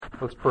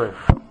Let's pray.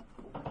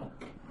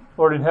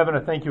 Lord in heaven, I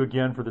thank you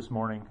again for this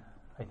morning.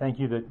 I thank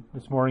you that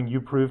this morning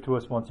you proved to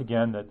us once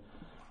again that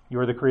you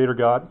are the Creator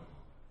God,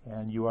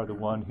 and you are the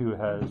one who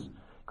has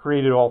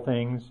created all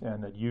things,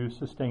 and that you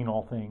sustain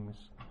all things.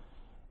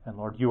 And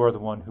Lord, you are the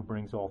one who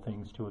brings all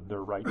things to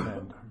their right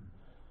end.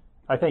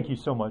 I thank you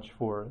so much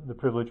for the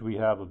privilege we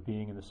have of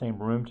being in the same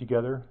room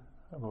together.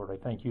 Lord, I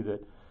thank you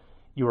that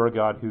you are a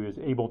God who is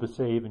able to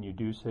save, and you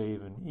do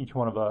save, and each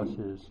one of us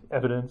is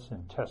evidence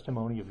and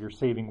testimony of your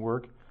saving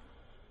work.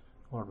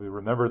 Lord, we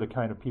remember the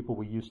kind of people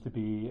we used to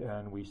be,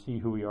 and we see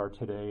who we are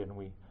today, and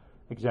we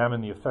examine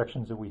the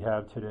affections that we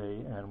have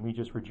today, and we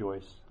just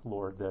rejoice,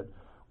 Lord, that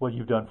what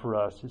you've done for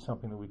us is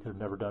something that we could have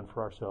never done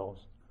for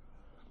ourselves.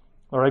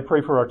 Lord, I pray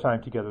for our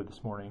time together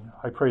this morning.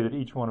 I pray that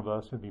each one of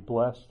us would be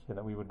blessed and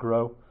that we would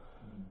grow.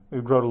 We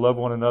would grow to love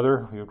one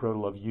another. We would grow to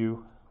love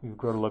you. We would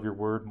grow to love your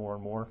word more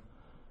and more,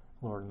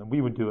 Lord, and that we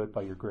would do it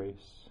by your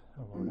grace.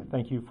 Lord, I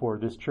thank you for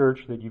this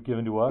church that you've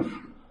given to us,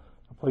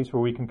 a place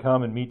where we can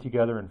come and meet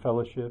together in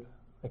fellowship.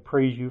 I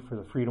praise you for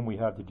the freedom we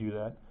have to do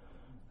that.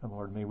 And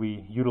Lord, may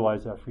we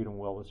utilize that freedom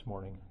well this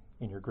morning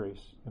in your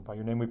grace. And by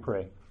your name we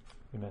pray.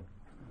 Amen.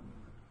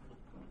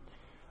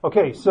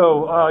 Okay,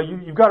 so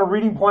you've got a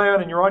reading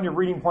plan, and you're on your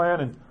reading plan,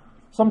 and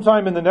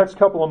sometime in the next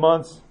couple of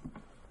months,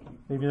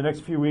 maybe the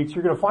next few weeks,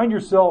 you're going to find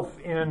yourself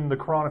in the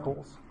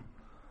Chronicles.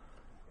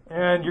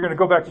 And you're going to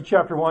go back to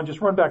chapter 1. Just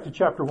run back to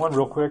chapter 1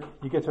 real quick.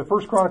 You get to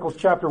 1 Chronicles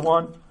chapter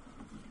 1.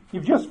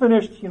 You've just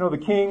finished, the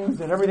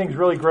Kings, and everything's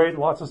really great.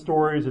 Lots of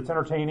stories. It's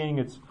entertaining.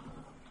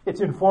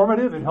 It's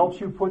informative. It helps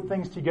you put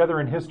things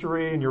together in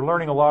history, and you're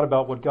learning a lot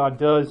about what God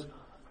does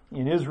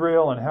in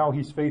Israel and how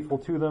he's faithful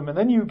to them. And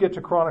then you get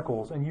to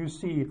Chronicles, and you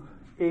see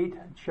 8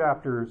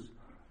 chapters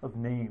of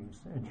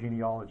names and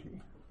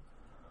genealogy.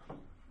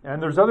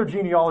 And there's other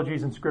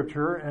genealogies in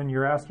Scripture, and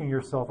you're asking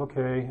yourself,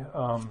 okay,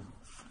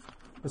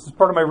 this is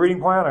part of my reading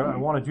plan. I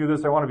want to do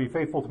this. I want to be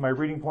faithful to my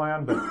reading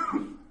plan, but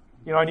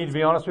I need to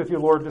be honest with you,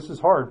 Lord, this is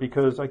hard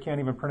because I can't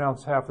even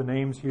pronounce half the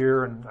names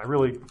here, and I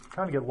really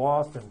kind of get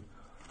lost and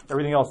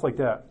everything else like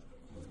that.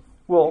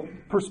 Well,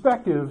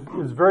 perspective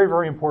is very,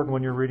 very important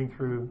when you're reading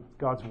through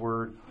God's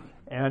Word,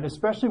 and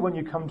especially when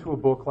you come to a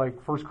book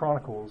like 1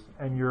 Chronicles,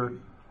 and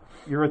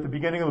you're at the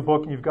beginning of the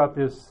book, and you've got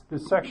this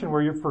section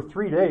where for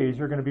 3 days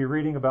you're going to be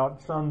reading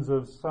about sons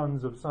of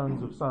sons of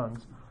sons of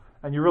sons,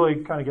 and you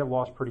really kind of get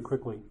lost pretty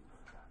quickly.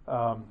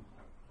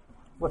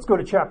 Let's go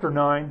to chapter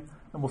 9,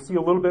 and we'll see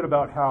a little bit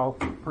about how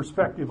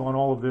perspective on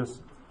all of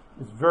this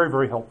is very,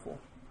 very helpful.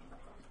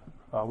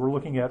 We're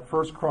looking at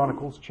 1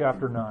 Chronicles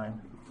chapter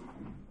 9.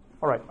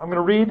 All right, I'm going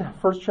to read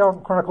 1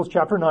 Chronicles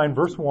chapter 9,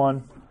 verse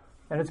 1,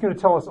 and it's going to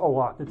tell us a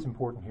lot that's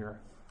important here.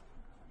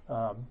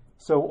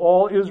 So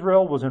all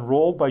Israel was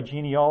enrolled by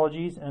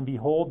genealogies, and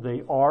behold,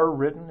 they are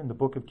written in the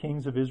book of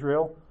Kings of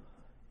Israel,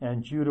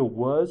 and Judah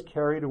was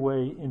carried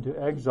away into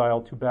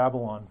exile to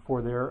Babylon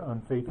for their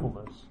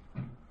unfaithfulness.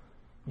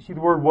 You see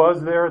the word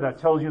was there? That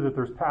tells you that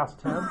there's past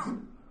tense.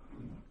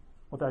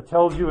 What that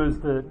tells you is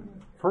that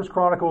 1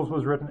 Chronicles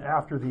was written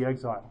after the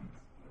exile.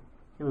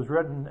 It was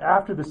written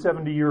after the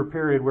 70-year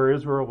period where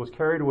Israel was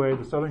carried away,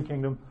 the southern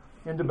kingdom,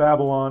 into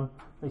Babylon.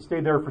 They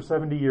stayed there for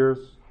 70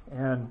 years,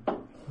 and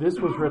this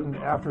was written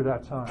after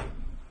that time.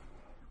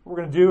 What we're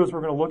going to do is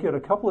we're going to look at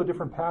a couple of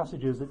different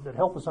passages that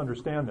help us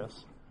understand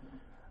this.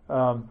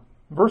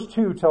 Verse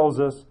 2 tells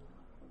us,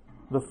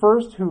 the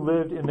first who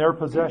lived in their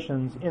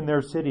possessions in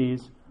their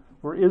cities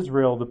were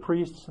Israel, the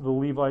priests, the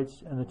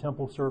Levites, and the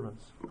temple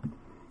servants.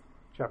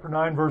 Chapter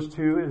 9, verse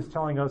 2 is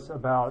telling us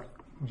about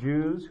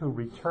Jews who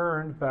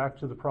returned back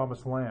to the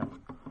promised land.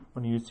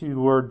 When you see the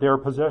word their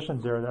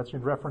possessions there, that's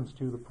in reference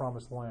to the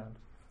promised land.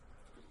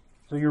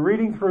 So you're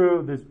reading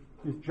through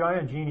this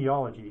giant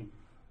genealogy.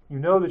 You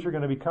know that you're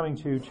going to be coming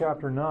to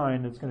chapter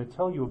 9 that's going to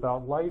tell you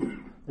about life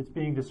that's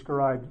being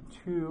described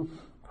to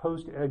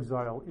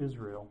post-exile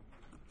Israel.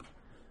 The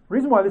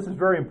reason why this is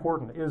very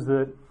important is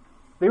that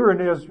they were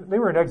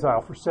in exile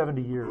for 70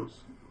 years.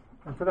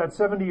 And for that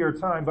 70-year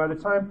time, by the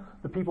time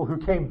the people who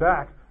came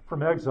back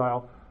from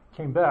exile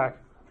came back,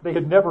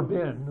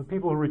 the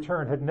people who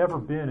returned had never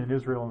been in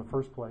Israel in the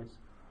first place.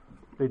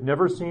 They'd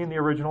never seen the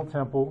original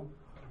temple.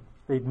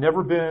 They'd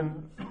never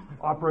been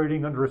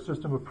operating under a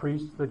system of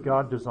priests that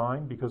God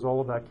designed, because all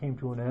of that came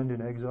to an end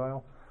in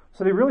exile.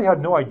 So they really had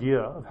no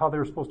idea of how they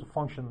were supposed to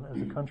function as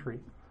a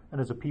country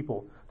and as a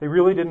people. They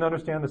really didn't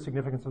understand the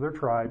significance of their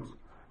tribes.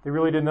 They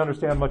really didn't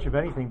understand much of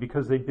anything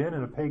because they'd been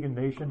in a pagan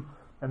nation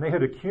and they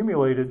had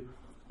accumulated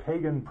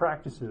pagan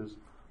practices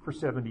for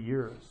 70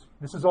 years.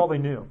 This is all they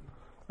knew.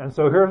 And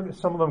so here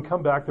some of them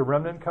come back, the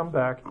remnant come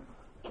back,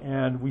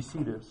 and we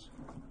see this.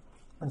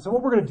 And so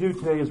what we're going to do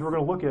today is we're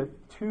going to look at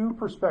 2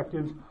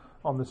 perspectives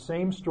on the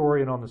same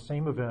story and on the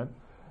same event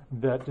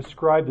that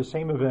describe the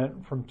same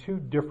event from 2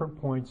 different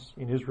points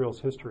in Israel's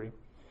history.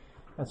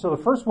 And so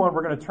the first one,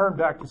 we're going to turn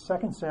back to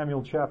 2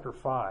 Samuel chapter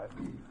 5.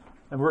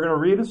 And we're going to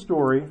read a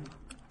story,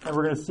 and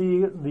we're going to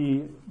see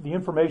the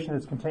information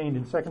that's contained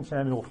in 2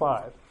 Samuel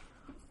 5.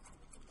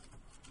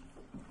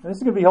 And this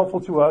is going to be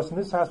helpful to us, and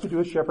this has to do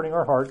with shepherding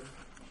our heart.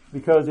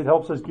 because it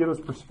helps us give us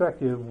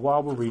perspective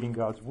while we're reading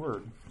God's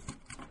Word.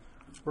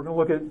 We're going to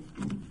look at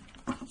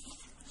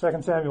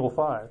 2 Samuel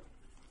 5.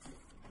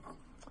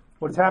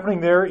 What's happening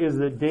there is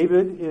that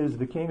David is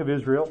the king of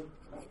Israel.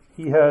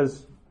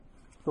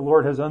 The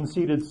Lord has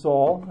unseated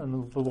Saul,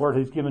 and the Lord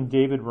has given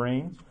David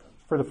reign.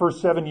 For the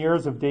first 7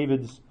 years of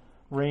David's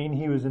reign,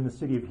 he was in the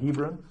city of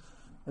Hebron.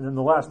 And then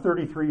the last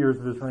 33 years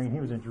of his reign, he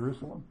was in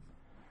Jerusalem.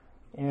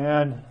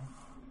 And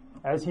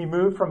as he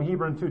moved from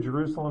Hebron to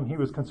Jerusalem, he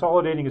was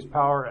consolidating his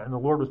power, and the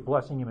Lord was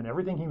blessing him, and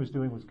everything he was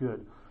doing was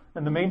good.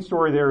 And the main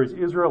story there is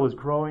Israel is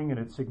growing in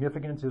its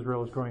significance.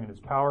 Israel is growing in its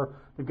power.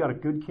 They've got a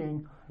good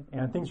king,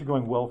 and things are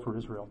going well for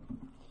Israel.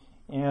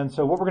 And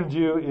so what we're going to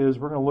do is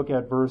we're going to look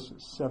at verse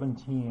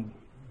 17.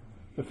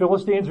 The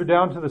Philistines are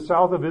down to the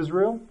south of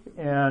Israel,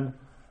 and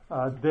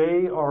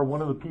they are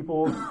one of the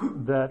peoples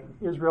that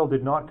Israel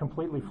did not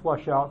completely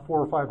flush out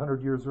 400 or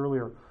 500 years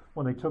earlier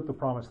when they took the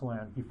promised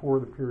land, before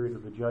the period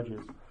of the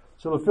judges.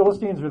 So the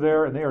Philistines are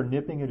there, and they are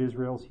nipping at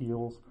Israel's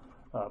heels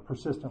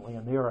persistently,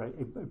 and they are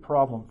a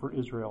problem for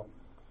Israel.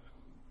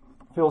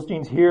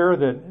 Philistines hear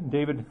that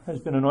David has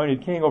been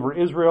anointed king over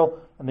Israel,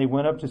 and they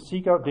went up to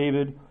seek out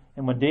David,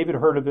 and when David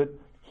heard of it,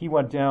 he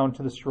went down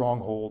to the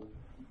stronghold.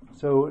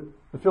 So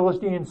the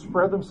Philistines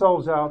spread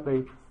themselves out.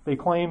 They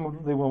claim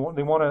they want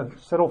to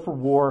settle for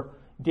war.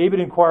 David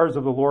inquires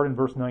of the Lord in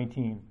verse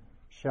 19,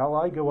 "Shall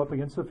I go up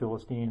against the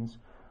Philistines?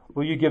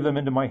 Will you give them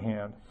into my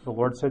hand?" The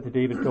Lord said to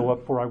David, "Go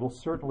up, for I will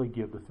certainly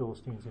give the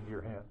Philistines into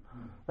your hand."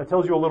 That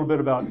tells you a little bit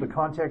about the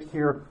context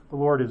here. The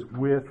Lord is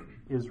with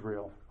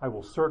Israel. I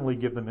will certainly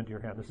give them into your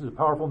hand. This is a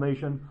powerful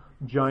nation,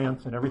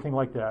 giants and everything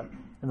like that.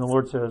 And the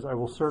Lord says, I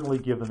will certainly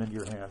give them into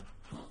your hand.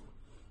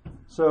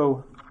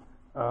 So,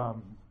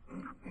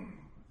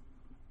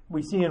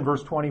 we see in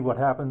verse 20 what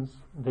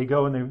happens. They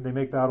go and they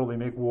make battle, they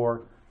make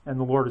war, and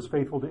the Lord is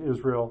faithful to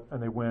Israel,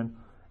 and they win,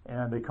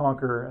 and they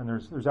conquer, and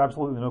there's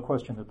absolutely no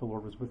question that the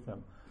Lord was with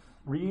them.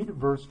 Read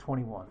verse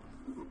 21.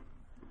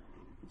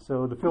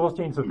 So the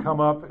Philistines have come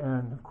up,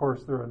 and of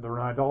course they're an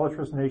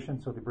idolatrous nation,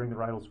 so they bring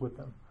their idols with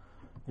them.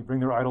 They bring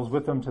their idols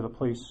with them to the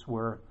place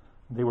where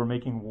they were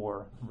making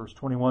war. Verse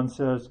 21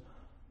 says,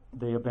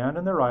 they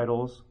abandoned their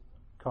idols,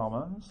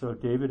 so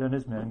David and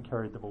his men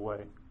carried them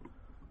away.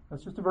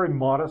 That's just a very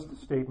modest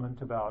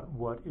statement about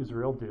what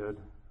Israel did,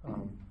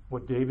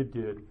 what David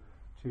did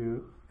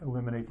to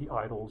eliminate the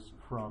idols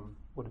from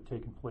what had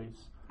taken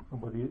place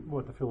and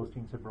what the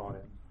Philistines had brought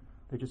in.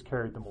 They just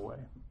carried them away.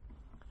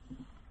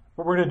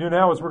 What we're going to do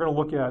now is we're going to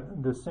look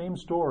at the same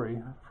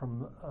story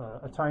from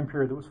a time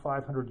period that was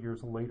 500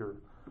 years later.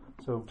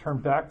 So turn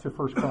back to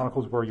 1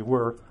 Chronicles where you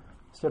were.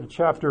 Instead of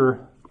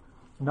chapter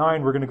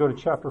 9, we're going to go to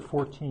chapter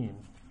 14.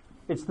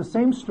 It's the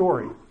same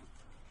story,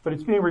 but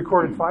it's being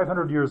recorded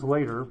 500 years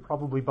later,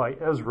 probably by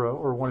Ezra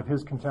or one of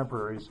his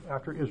contemporaries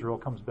after Israel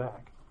comes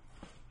back.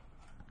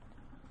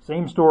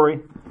 Same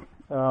story.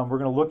 We're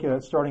going to look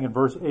at, starting in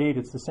verse 8,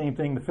 it's the same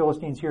thing. The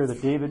Philistines hear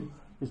that David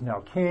is now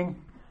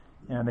king,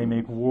 and they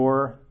make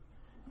war.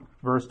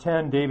 Verse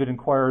 10, David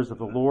inquires of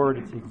the Lord.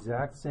 It's the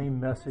exact same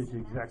message, the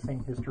exact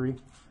same history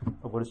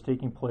of what is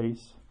taking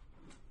place.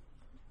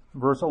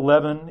 Verse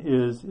 11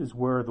 is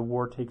where the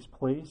war takes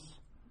place.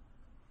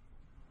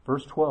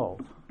 Verse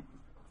 12,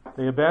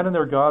 they abandoned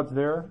their gods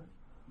there,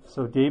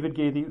 so David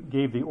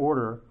gave the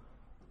order,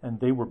 and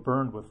they were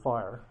burned with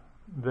fire.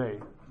 They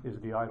is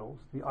the idols.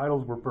 The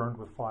idols were burned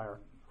with fire.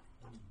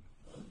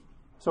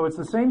 So it's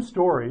the same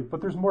story,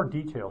 but there's more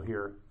detail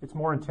here. It's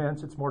more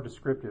intense, it's more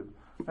descriptive.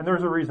 And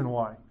there's a reason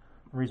why.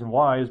 The reason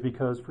why is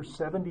because for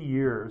 70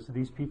 years,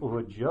 these people who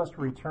had just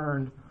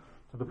returned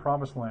to the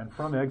promised land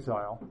from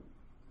exile,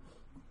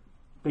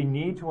 they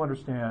need to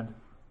understand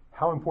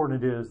how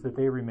important it is that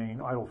they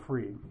remain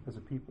idol-free as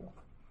a people.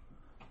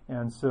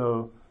 And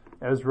so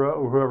Ezra,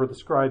 or whoever the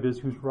scribe is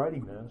who's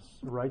writing this,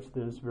 writes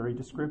this very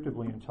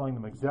descriptively and telling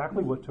them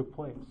exactly what took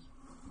place.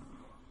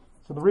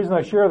 So the reason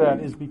I share that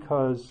is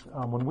because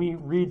when we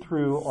read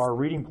through our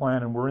reading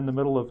plan and we're in the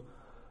middle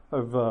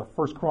of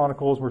 1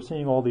 Chronicles, we're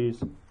seeing all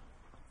these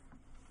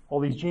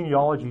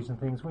genealogies and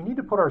things, we need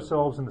to put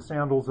ourselves in the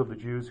sandals of the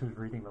Jews who's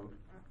reading them.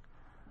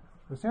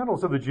 The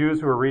sandals of the Jews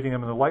who are reading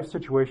them and the life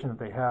situation that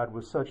they had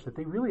was such that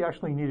they really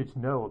actually needed to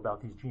know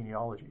about these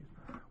genealogies.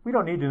 We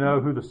don't need to know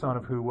who the son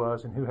of who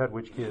was and who had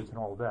which kids and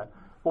all of that.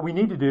 What we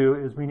need to do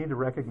is we need to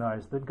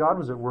recognize that God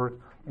was at work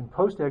in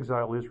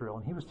post-exile Israel,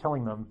 and he was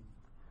telling them,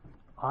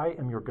 I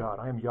am your God,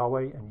 I am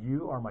Yahweh, and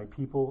you are my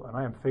people, and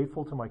I am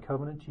faithful to my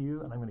covenant to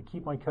you, and I'm going to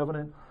keep my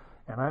covenant,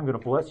 and I'm going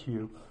to bless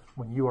you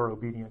when you are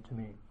obedient to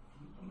me.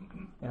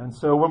 And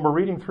so when we're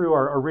reading through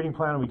our reading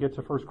plan and we get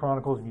to 1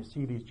 Chronicles and you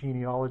see these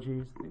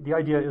genealogies, the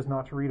idea is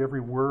not to read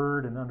every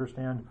word and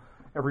understand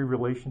every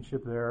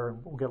relationship there,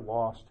 and we'll get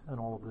lost in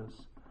all of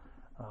this.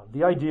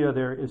 The idea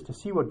there is to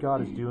see what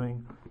God is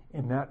doing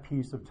in that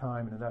piece of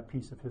time and in that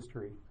piece of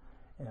history.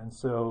 And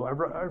so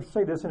I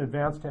say this in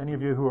advance to any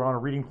of you who are on a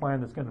reading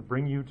plan that's going to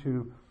bring you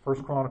to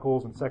 1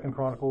 Chronicles and 2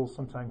 Chronicles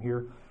sometime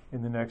here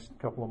in the next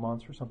couple of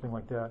months or something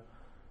like that.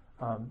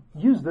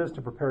 Use this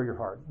to prepare your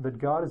heart, that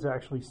God is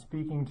actually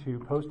speaking to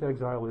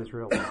post-exile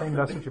Israel, the same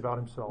message about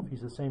himself.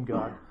 He's the same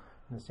God.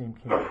 in the same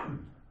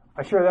camp.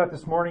 I share that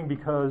this morning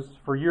because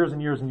for years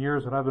and years and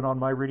years when I've been on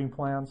my reading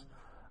plans,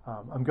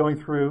 I'm going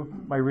through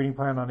my reading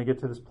plan and I get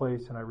to this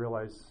place and I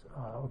realize,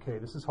 okay,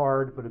 this is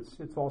hard, but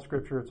it's all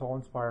Scripture, it's all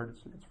inspired,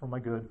 it's for my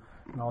good,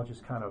 and I'll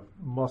just kind of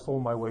muscle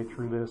my way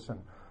through this, and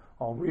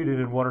I'll read it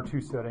in one or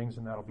two settings,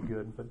 and that'll be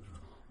good. But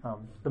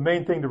the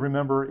main thing to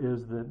remember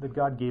is that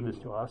God gave this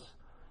to us.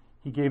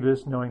 He gave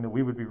this knowing that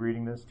we would be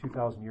reading this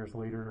 2,000 years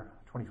later,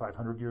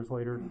 2,500 years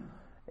later,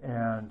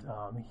 and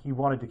He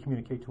wanted to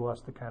communicate to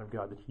us the kind of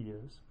God that He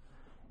is.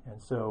 And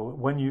so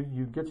when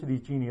you get to these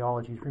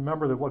genealogies,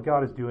 remember that what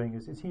God is doing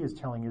is He is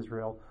telling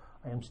Israel,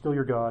 I am still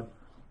your God,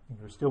 and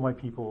you're still my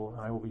people,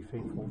 and I will be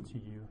faithful to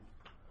you.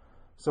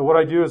 So what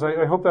I do is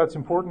I hope that's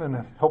important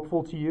and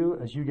helpful to you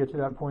as you get to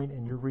that point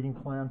in your reading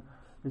plan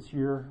this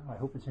year. I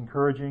hope it's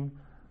encouraging.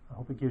 I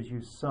hope it gives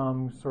you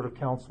some sort of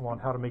counsel on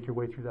how to make your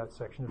way through that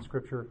section of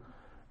Scripture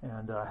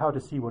and how to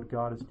see what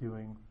God is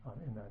doing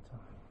in that time.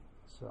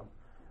 So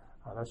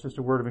that's just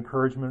a word of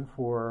encouragement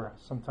for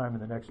sometime in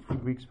the next few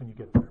weeks when you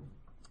get there.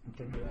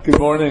 Good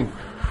morning.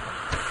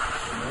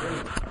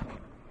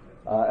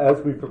 As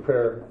we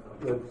prepare,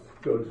 let's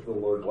go to the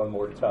Lord one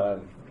more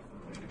time.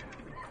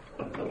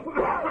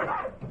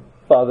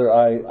 Father,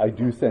 I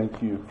do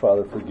thank you,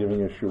 Father, for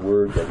giving us your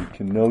word, that we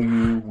can know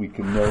you, we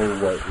can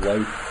know what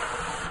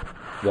life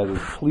that is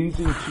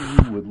pleasing to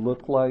you would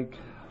look like.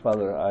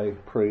 Father, I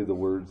pray the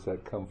words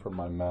that come from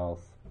my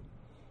mouth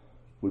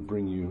would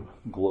bring you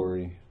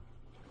glory,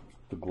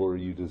 the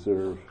glory you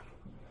deserve.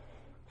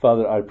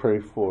 Father, I pray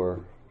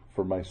for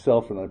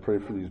myself, and I pray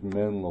for these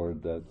men,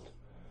 Lord, that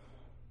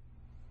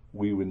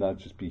we would not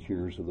just be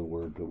hearers of the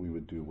word, but we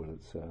would do what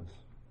it says.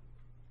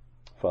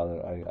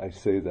 Father, I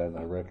say that, and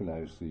I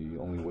recognize the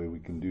only way we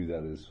can do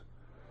that is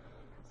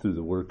through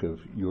the work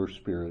of your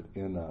Spirit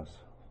in us.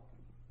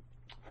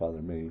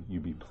 Father, may you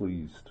be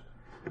pleased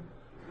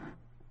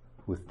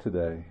with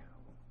today.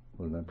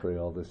 Lord, and I pray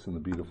all this in the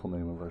beautiful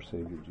name of our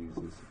Savior,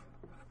 Jesus.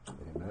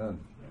 Amen.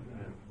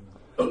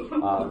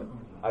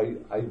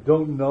 I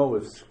don't know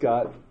if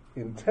Scott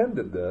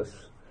intended this,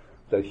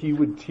 that he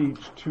would teach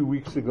 2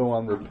 weeks ago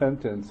on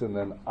repentance, and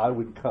then I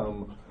would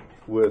come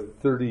with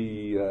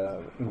 30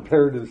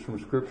 imperatives from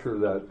Scripture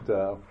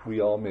that we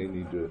all may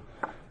need to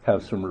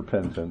have some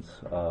repentance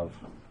of.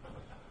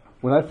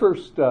 When I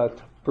first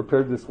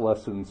prepared this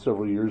lesson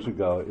several years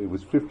ago, it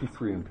was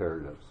 53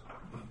 imperatives.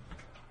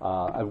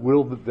 I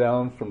whittled it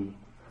down from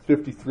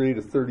 53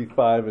 to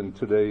 35, and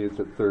today it's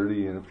at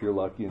 30, and if you're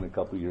lucky in a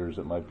couple of years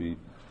it might be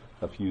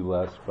a few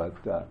less, but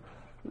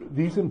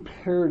these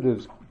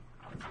imperatives,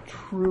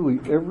 truly,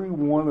 every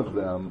one of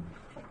them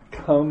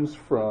comes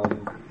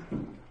from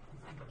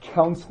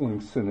counseling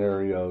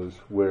scenarios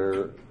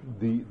where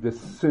the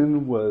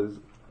sin was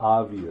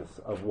obvious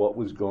of what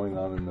was going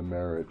on in the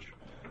marriage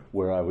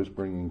where I was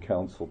bringing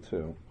counsel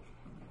to.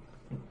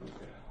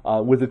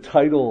 With a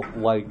title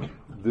like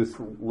this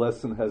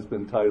lesson has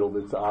been titled,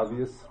 it's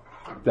obvious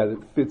that it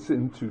fits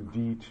into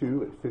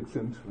D2, it fits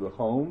into the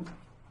home.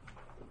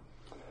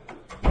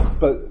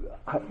 But,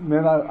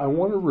 I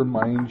want to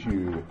remind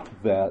you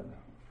that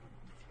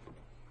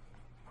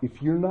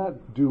if you're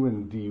not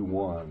doing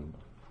D1,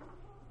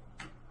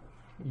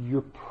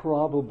 you're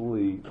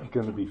probably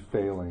going to be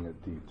failing at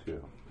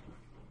D2.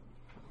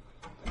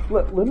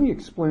 Let me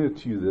explain it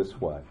to you this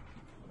way.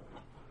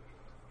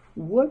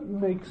 What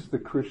makes the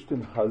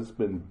Christian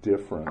husband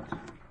different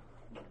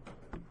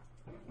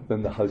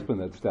than the husband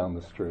that's down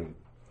the street?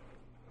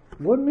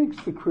 What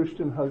makes the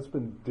Christian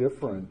husband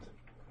different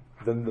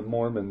than the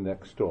Mormon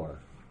next door?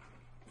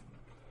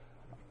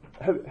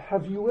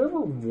 Have you ever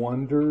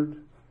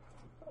wondered,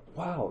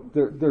 wow,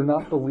 they're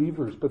not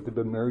believers, but they've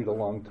been married a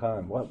long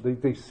time. Well,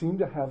 they seem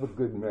to have a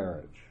good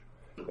marriage.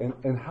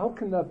 And how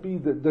can that be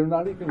that they're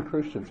not even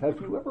Christians?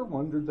 Have you ever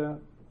wondered that?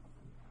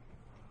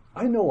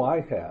 I know I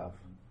have.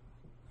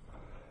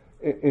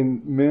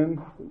 And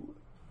men,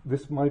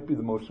 this might be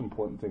the most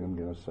important thing I'm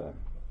going to say.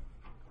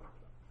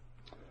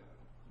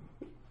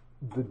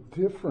 The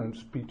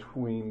difference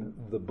between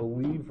the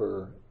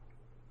believer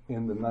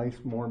and the nice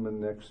Mormon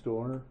next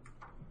door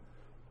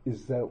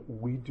is that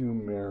we do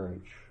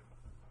marriage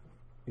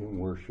in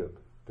worship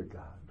to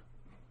God.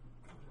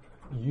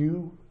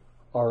 You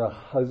are a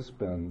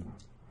husband,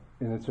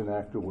 and it's an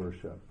act of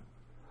worship.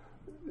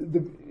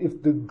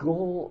 If the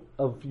goal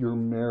of your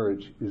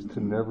marriage is to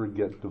never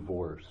get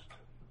divorced,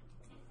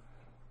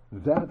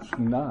 that's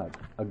not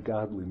a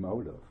godly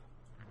motive.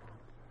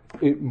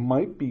 It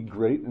might be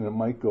great and it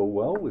might go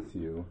well with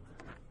you,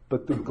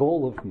 but the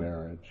goal of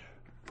marriage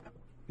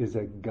is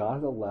that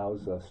God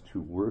allows us to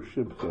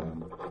worship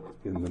Him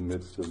in the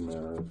midst of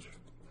marriage.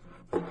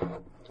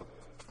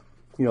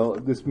 You know,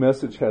 this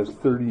message has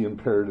 30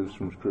 imperatives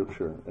from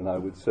Scripture, and I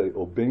would say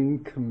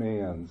obeying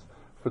commands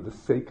for the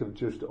sake of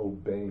just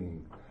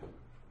obeying,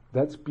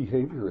 that's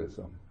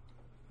behaviorism.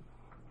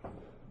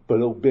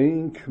 But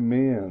obeying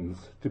commands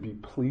to be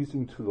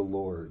pleasing to the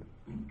Lord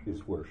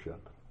is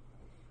worship.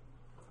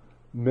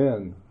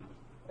 Men,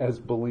 as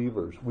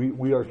believers,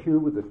 we are here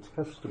with a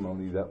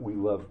testimony that we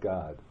love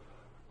God.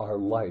 Our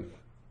life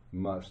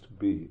must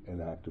be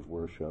an act of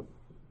worship.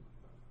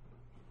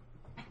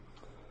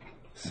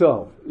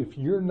 So, if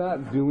you're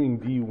not doing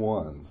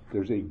D1,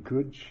 there's a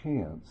good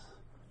chance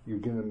you're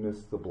going to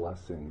miss the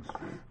blessings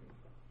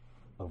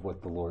of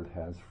what the Lord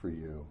has for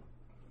you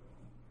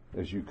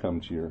as you come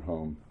to your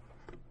home.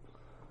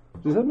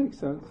 Does that make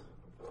sense?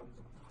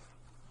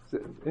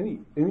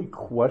 Any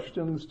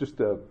questions, just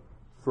to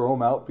throw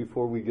them out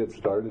before we get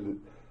started?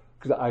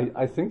 Because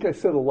I think I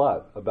said a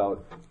lot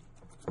about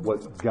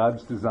what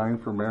God's design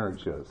for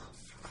marriage is.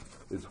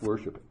 It's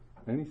worship.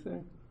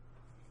 Anything?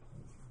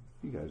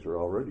 You guys are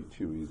already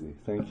too easy.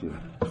 Thank you.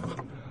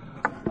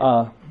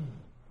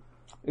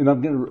 And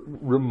I'm going to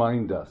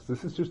remind us.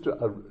 This is just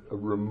a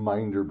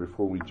reminder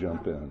before we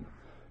jump in.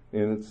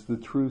 And it's the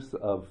truth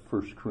of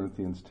 1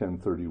 Corinthians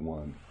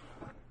 10:31.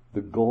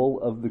 The goal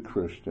of the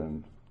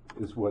Christian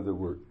is, whether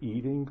we're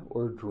eating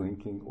or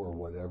drinking or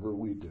whatever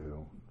we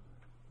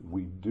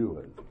do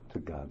it to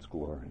God's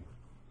glory.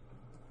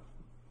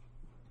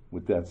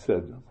 With that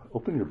said,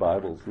 open your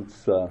Bibles. Let's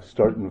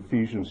start in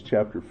Ephesians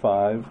chapter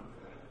 5.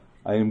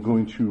 I am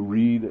going to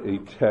read a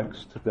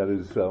text that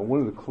is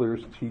one of the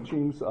clearest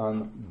teachings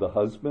on the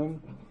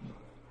husband.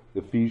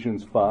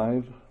 Ephesians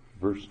 5,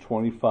 verse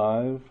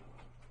 25.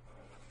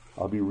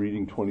 I'll be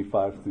reading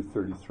 25 through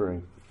 33.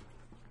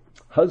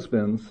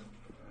 Husbands,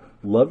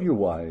 love your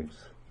wives,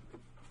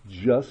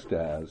 just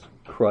as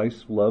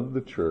Christ loved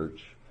the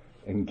church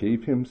and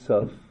gave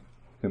himself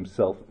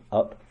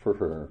up for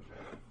her,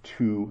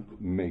 to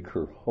make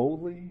her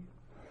holy,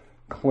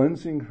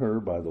 cleansing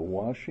her by the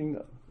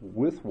washing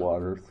with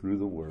water through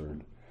the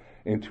word,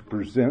 and to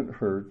present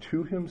her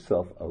to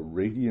himself a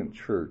radiant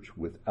church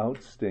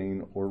without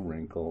stain or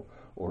wrinkle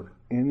or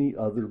any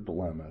other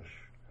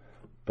blemish,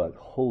 but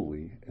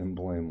holy and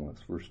blameless.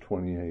 Verse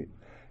 28.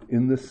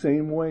 In the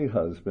same way,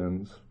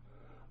 husbands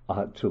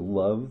ought to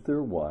love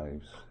their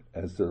wives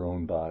as their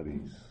own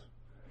bodies.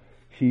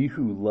 He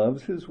who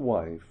loves his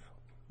wife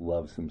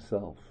loves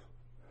himself.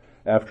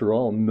 After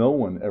all, no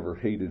one ever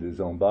hated his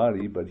own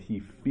body, but he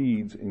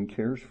feeds and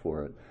cares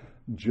for it,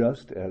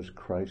 just as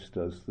Christ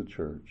does the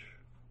church.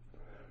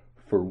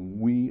 For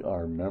we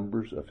are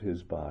members of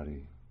his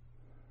body.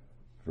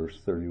 Verse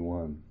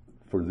 31.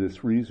 For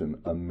this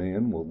reason, a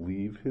man will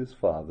leave his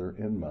father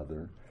and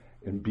mother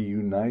and be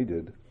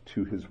united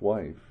to his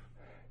wife,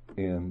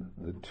 and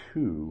the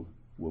two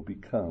will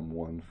become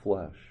one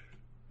flesh.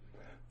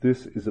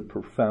 This is a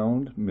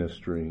profound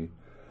mystery,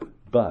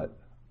 but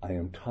I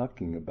am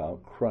talking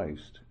about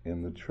Christ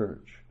and the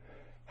church.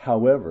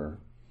 However,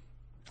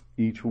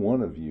 each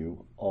one of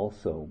you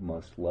also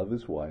must love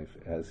his wife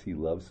as he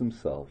loves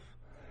himself,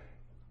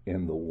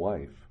 and the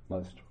wife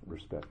must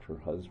respect her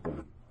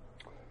husband.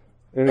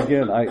 And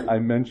again, I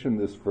mentioned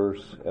this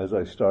verse as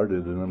I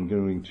started, and I'm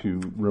going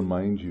to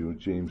remind you,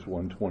 James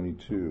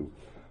 1:22.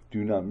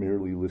 Do not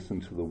merely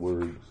listen to the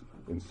words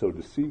and so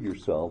deceive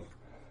yourself,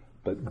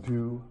 but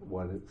do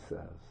what it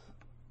says.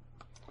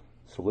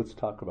 So let's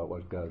talk about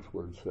what God's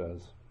word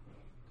says.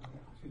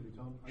 Excuse me,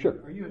 Tom.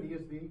 Sure. Are you an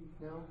ESV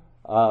now?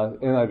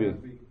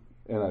 NIV.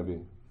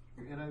 NIV.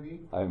 You're NIV?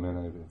 I am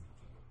NIV.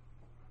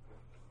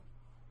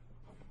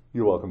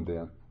 You're welcome,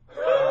 Dan.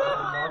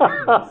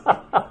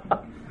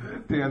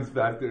 Dan's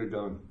back there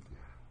going,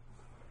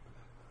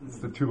 it's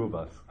the two of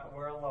us.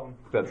 We're alone.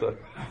 That's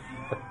it.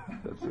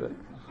 That's it.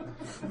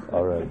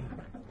 All right.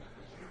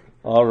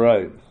 All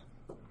right.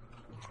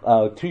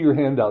 To your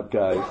handout,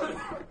 guys.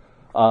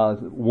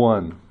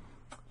 1.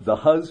 The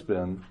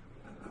husband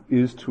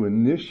is to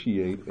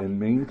initiate and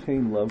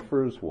maintain love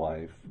for his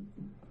wife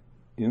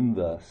in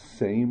the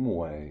same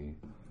way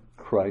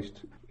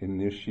Christ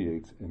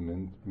initiates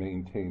and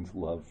maintains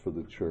love for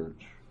the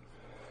church.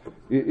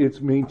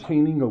 It's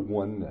maintaining a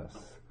oneness.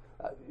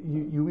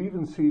 You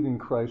even see it in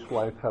Christ's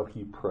life, how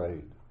he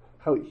prayed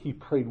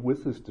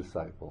with his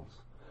disciples.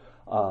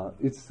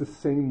 It's the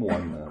same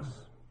oneness.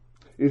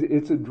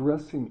 It's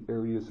addressing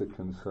areas of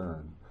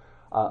concern.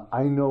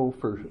 I know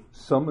for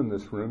some in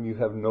this room, you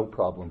have no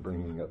problem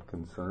bringing up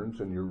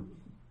concerns, and you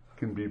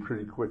can be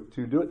pretty quick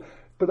to do it.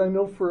 But I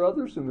know for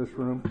others in this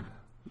room,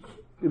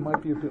 it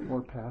might be a bit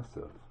more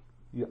passive.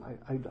 Yeah,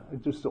 I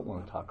just don't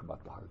want to talk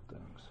about the hard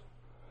things.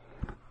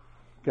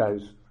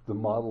 Guys, the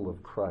model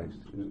of Christ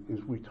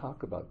is we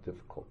talk about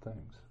difficult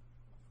things.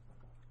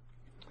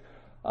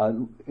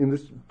 And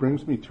this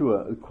brings me to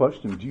a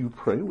question. Do you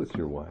pray with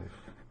your wife?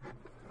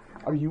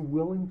 Are you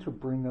willing to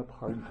bring up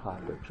hard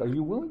topics? Are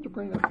you willing to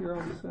bring up your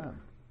own sin?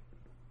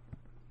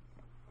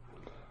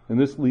 And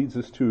this leads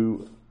us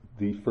to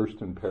the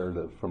first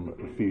imperative from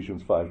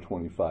Ephesians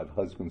 5:25.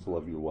 Husbands,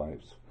 love your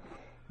wives,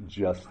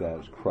 just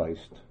as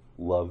Christ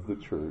loved the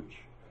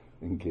church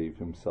and gave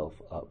himself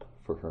up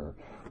for her.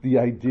 The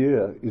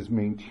idea is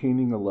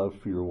maintaining a love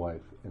for your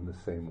wife in the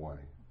same way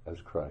as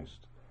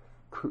Christ.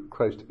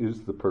 Christ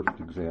is the perfect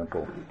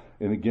example.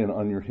 And again,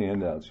 on your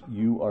handouts,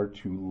 you are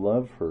to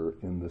love her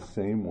in the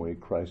same way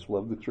Christ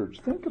loved the church.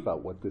 Think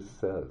about what this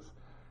says.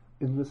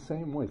 In the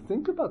same way.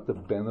 Think about the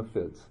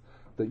benefits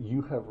that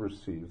you have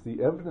received,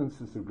 the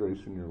evidences of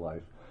grace in your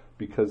life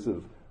because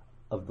of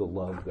the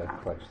love that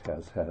Christ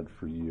has had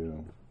for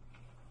you.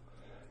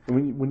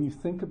 And when you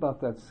think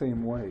about that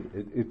same way,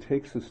 it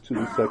takes us to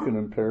the second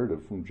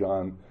imperative from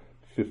John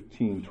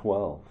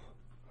 15:12.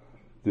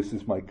 This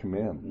is my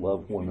command,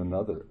 love one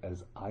another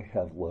as I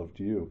have loved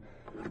you.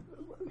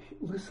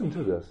 Listen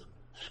to this.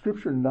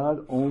 Scripture not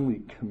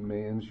only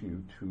commands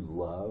you to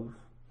love,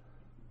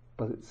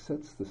 but it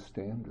sets the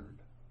standard.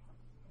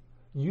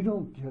 You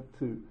don't get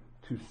to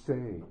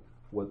say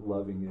what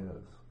loving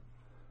is.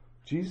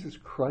 Jesus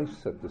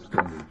Christ set the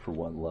standard for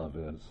what love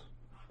is.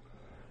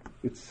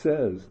 It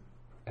says,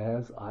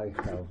 as I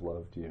have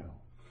loved you.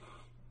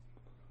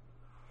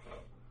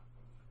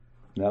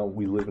 Now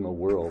we live in a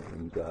world,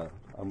 and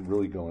I'm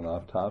really going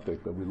off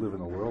topic, but we live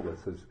in a world that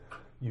says,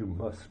 you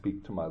must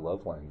speak to my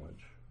love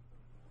language.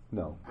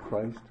 No,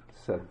 Christ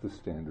set the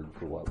standard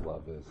for what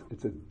love is.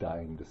 It's a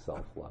dying to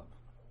self-love.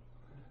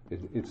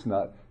 It's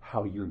not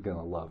how you're going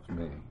to love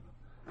me.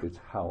 It's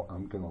how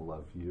I'm going to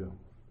love you.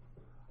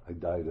 I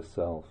die to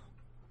self.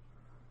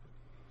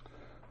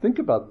 Think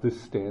about this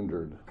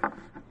standard.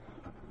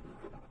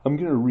 I'm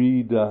going to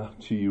read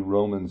to you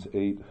Romans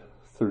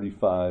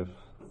 8:35,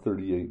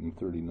 38, and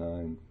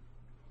 39.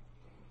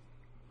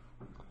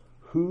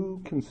 Who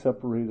can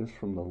separate us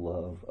from the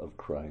love of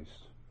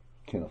Christ?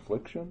 Can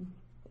affliction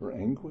or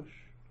anguish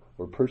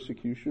or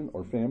persecution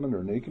or famine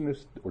or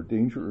nakedness or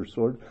danger or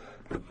sword?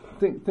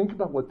 Think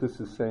about what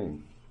this is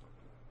saying.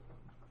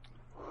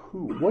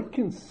 What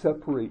can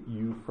separate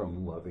you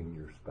from loving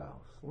your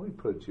spouse? Let me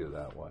put it to you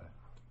that way.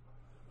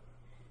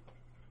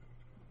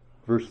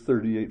 Verse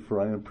 38, for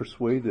I am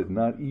persuaded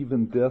not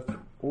even death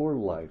or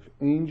life,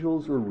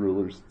 angels or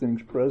rulers,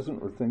 things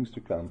present or things to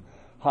come,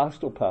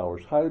 hostile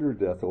powers, height or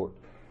death, or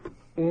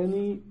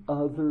any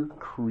other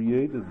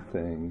created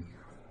thing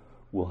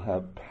will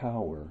have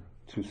power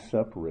to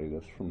separate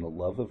us from the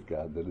love of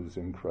God that is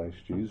in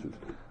Christ Jesus.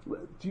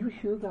 Do you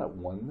hear that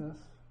oneness?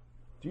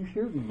 Do you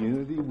hear the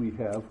unity we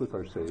have with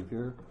our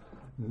Savior?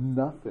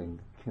 Nothing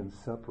can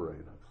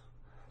separate us.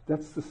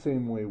 That's the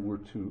same way we're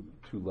to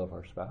love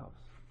our spouse.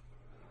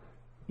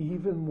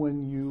 Even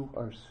when you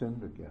are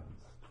sinned against,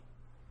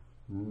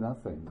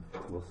 nothing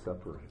will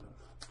separate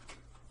us.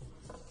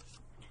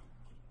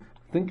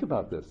 Think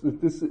about this.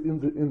 This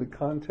in the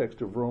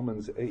context of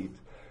Romans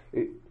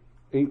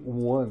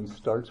 8:1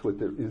 starts with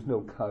there is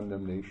no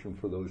condemnation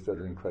for those that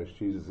are in Christ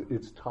Jesus.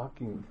 It's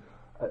talking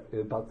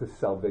about the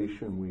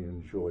salvation we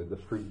enjoy, the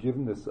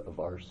forgiveness of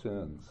our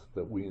sins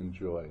that we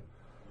enjoy.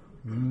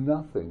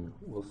 Nothing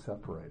will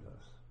separate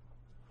us.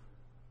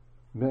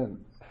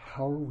 Men,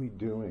 how are we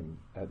doing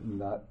at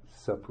not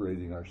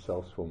separating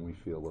ourselves when we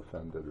feel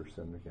offended or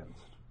sinned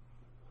against?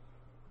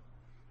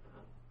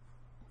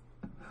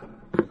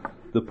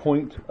 The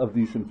point of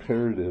these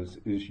imperatives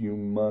is you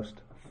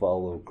must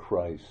follow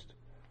Christ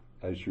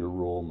as your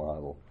role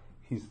model.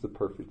 He's the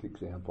perfect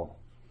example.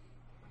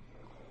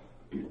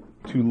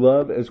 To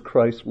love as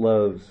Christ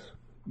loves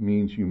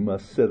means you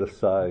must set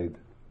aside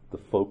the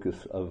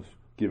focus of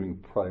giving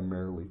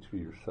primarily to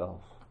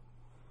yourself.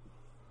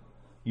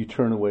 You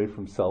turn away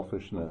from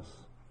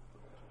selfishness,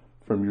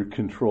 from your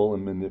control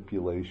and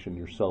manipulation,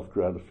 your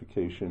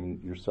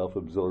self-gratification, your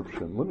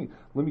self-absorption.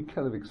 Let me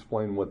kind of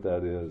explain what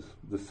that is.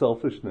 The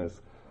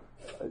selfishness.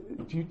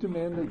 Do you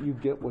demand that you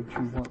get what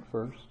you want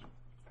first?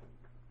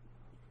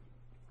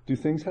 Do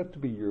things have to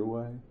be your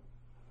way?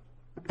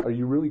 Are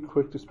you really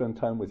quick to spend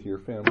time with your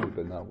family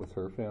but not with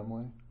her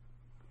family?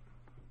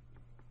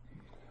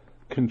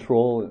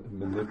 Control and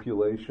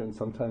manipulation.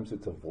 Sometimes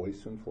it's a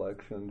voice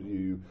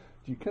inflection.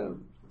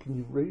 Can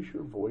you raise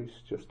your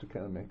voice just to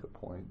kind of make a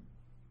point?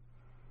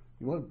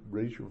 You want to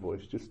raise your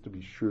voice just to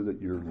be sure that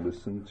you're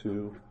listened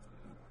to?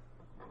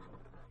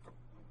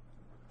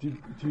 Do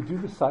you do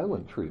the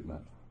silent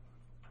treatment?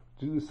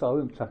 Do the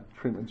silent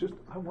treatment. Just,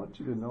 I want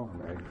you to know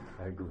I'm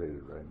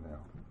aggravated right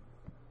now.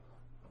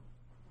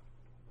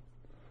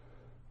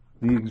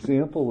 The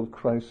example of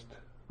Christ's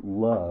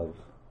love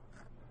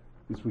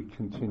is we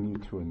continue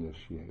to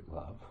initiate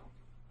love.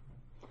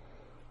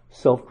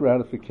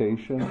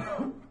 Self-gratification,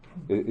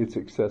 it's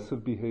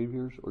excessive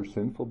behaviors or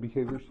sinful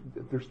behaviors.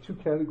 There's two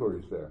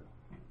categories there.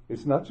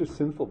 It's not just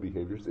sinful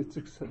behaviors, it's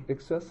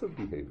excessive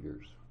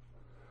behaviors.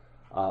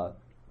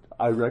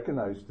 I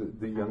recognize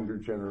the younger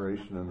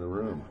generation in the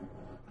room.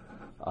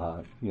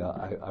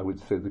 I would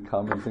say the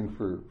common thing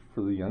for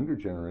the younger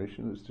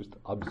generation is just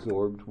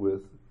absorbed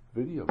with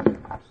video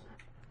games.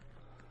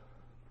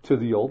 To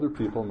the older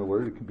people in the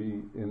Word, it could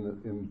be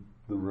in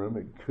the room,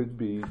 it could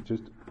be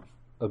just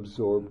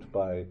absorbed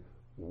by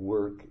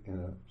work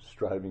and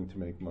striving to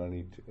make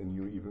money, and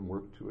you even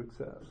work to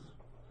excess.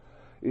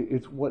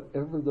 It's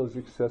whatever those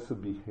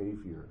excessive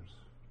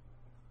behaviors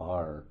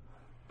are,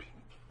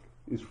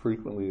 is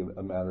frequently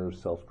a matter of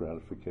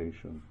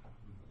self-gratification.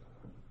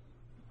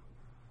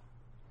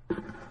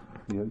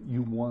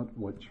 You want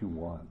what you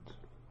want.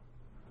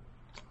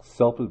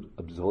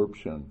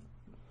 Self-absorption,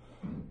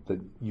 that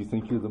you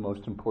think you're the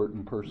most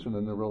important person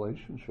in the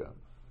relationship.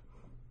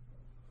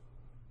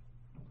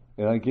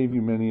 And I gave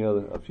you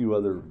a few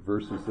other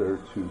verses there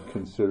to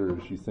consider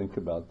as you think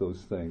about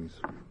those things.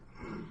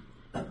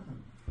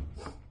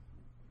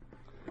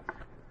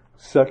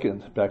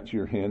 Second, back to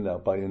your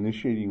handout, by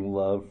initiating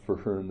love for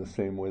her in the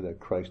same way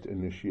that Christ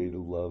initiated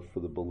love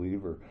for the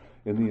believer.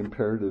 And the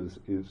imperatives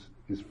is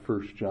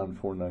 1 John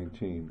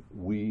 4:19.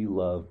 We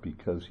love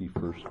because he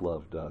first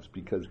loved us.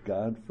 Because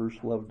God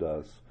first loved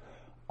us,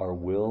 our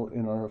will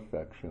and our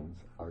affections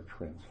are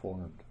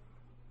transformed.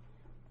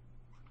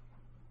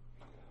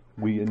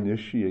 We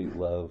initiate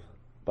love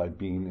by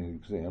being an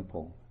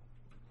example.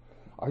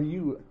 Are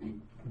you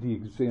the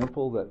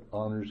example that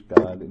honors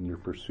God in your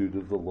pursuit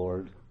of the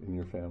Lord in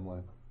your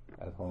family,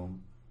 at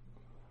home?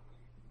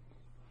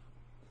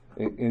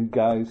 And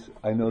guys,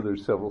 I know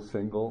there's several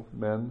single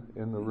men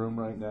in the room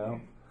right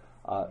now.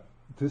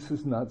 This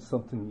is not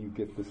something you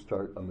get to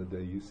start on the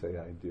day you say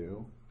I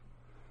do.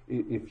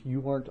 If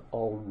you aren't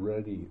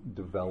already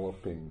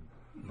developing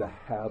the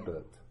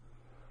habit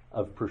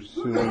of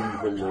pursuing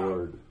the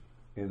Lord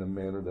in a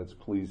manner that's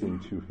pleasing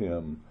to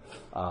him,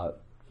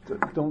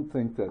 don't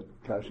think that,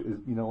 gosh,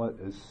 you know what,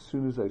 as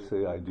soon as I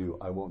say I do,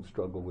 I won't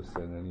struggle with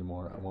sin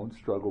anymore. I won't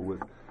struggle with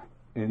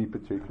any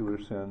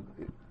particular sin.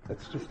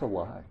 That's just a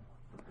lie.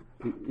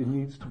 It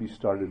needs to be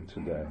started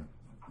today.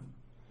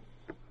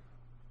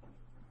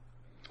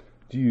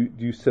 Do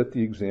you set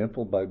the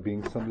example by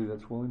being somebody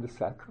that's willing to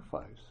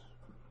sacrifice?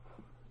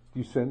 Do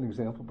you set an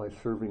example by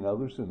serving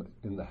others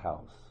in the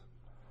house?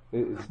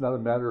 It's not a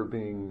matter of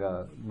being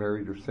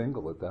married or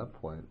single at that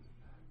point.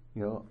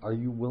 You know, are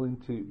you willing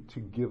to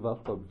give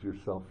up of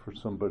yourself for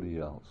somebody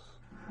else?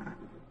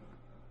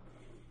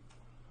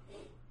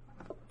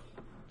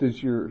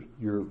 Does your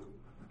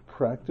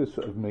practice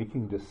of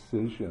making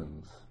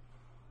decisions,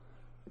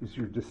 is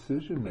your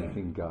decision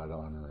making God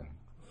honoring?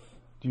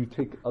 Do you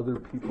take other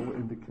people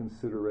into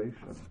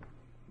consideration?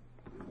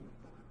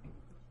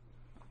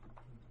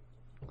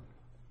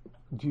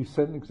 Do you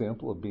set an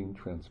example of being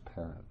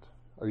transparent?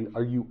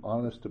 Are you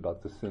honest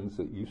about the sins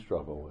that you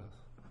struggle with?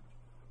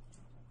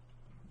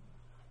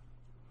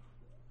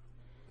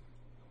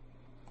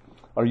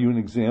 Are you an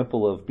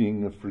example of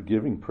being a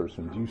forgiving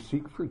person? Do you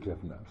seek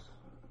forgiveness?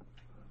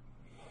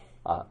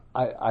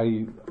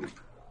 I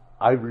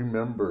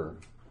remember.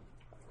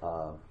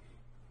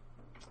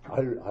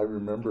 I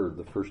remember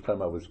the first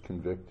time I was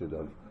convicted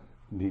of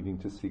needing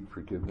to seek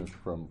forgiveness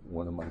from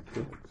one of my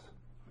kids.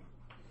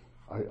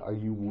 Are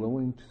you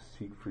willing to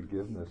seek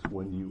forgiveness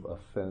when you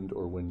offend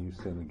or when you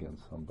sin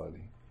against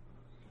somebody?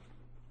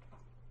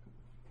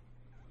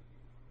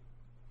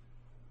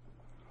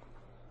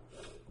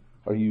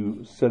 Are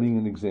you setting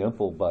an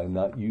example by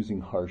not using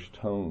harsh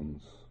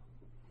tones?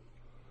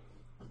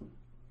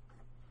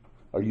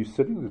 Are you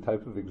setting the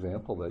type of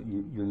example that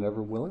you're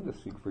never willing to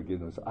seek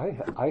forgiveness?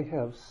 I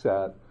have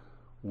sat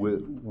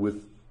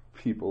with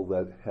people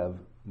that have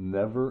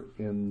never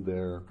in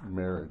their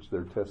marriage,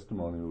 their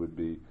testimony would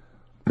be,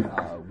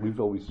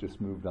 we've always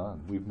just moved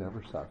on. We've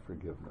never sought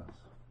forgiveness.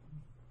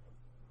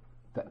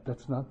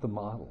 That's not the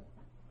model.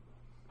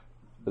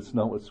 That's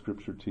not what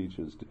Scripture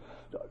teaches.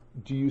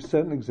 Do you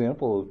set an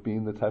example of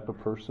being the type of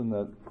person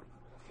that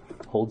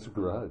holds a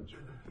grudge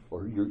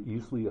or you're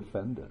easily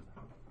offended?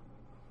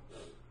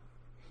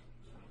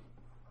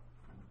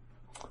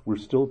 We're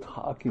still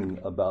talking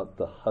about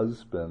the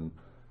husband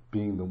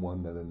being the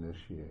one that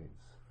initiates.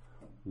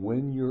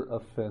 When you're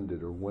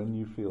offended or when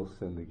you feel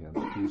sinned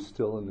against, do you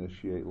still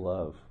initiate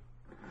love?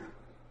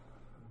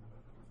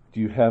 Do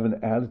you have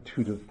an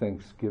attitude of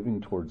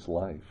thanksgiving towards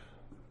life?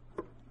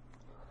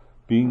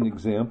 Being an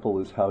example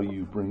is how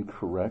you bring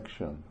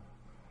correction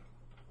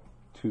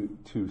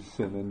to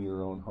sin in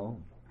your own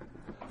home.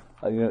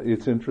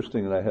 It's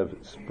interesting, and I have,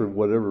 for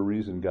whatever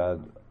reason,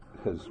 God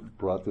has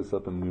brought this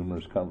up in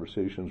numerous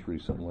conversations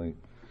recently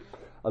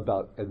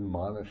about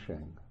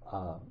admonishing.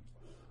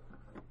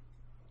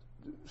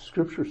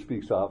 Scripture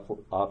speaks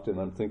often,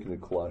 I'm thinking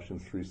of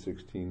Colossians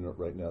 3:16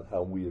 right now,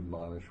 how we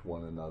admonish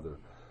one another.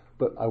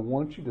 But I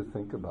want you to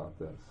think about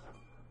this.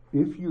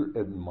 If you're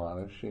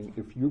admonishing,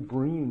 if you're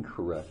bringing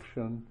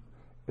correction,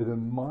 an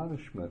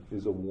admonishment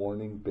is a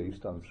warning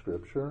based on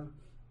Scripture.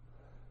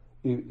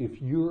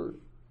 If you're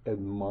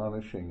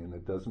admonishing and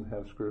it doesn't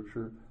have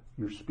Scripture,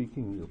 you're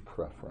speaking your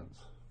preference.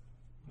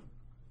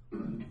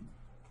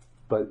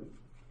 But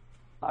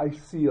I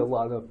see a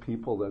lot of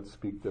people that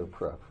speak their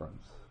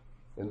preference,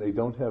 and they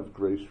don't have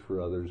grace for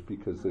others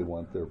because they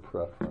want their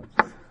preference.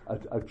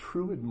 A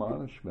true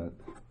admonishment,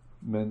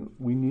 men,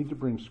 we need to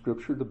bring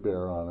Scripture to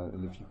bear on it,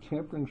 and if you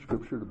can't bring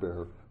Scripture to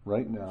bear,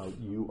 right now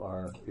you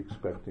are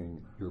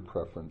expecting your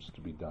preference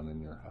to be done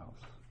in your house.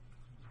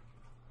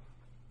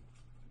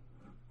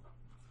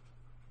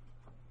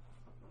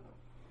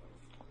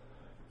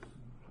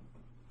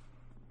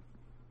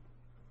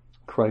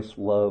 Christ's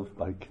love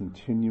by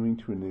continuing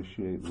to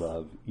initiate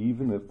love,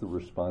 even if the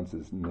response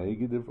is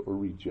negative or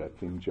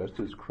rejecting, just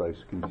as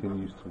Christ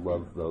continues to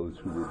love those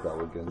who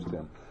rebel against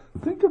him.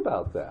 Think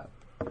about that.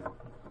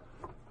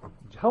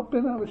 How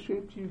bent out of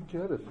shape do you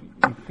get if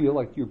you feel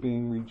like you're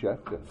being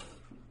rejected?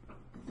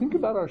 Think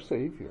about our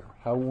Savior,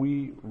 how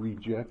we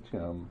reject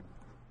him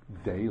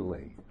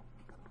daily.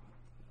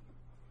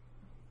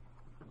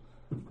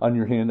 On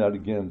your handout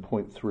again,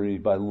 point 3,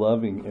 by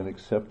loving and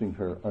accepting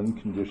her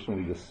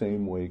unconditionally the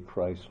same way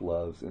Christ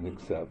loves and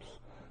accepts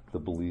the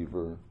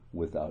believer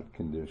without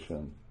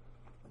condition.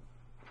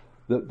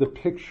 The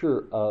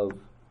picture of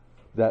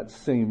that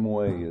same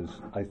way is,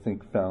 I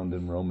think, found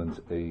in Romans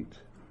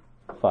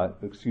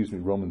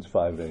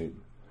 5:8.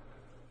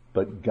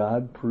 But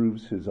God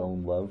proves his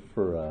own love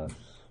for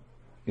us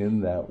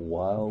in that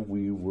while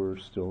we were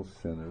still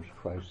sinners,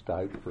 Christ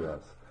died for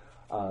us.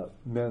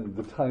 Men,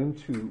 the time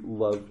to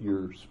love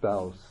your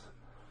spouse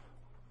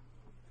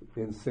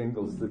in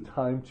singles, the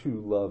time to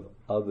love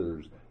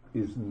others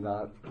is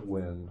not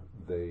when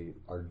they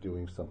are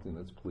doing something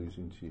that's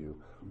pleasing to you.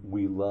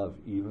 We love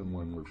even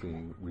when we're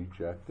being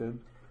rejected,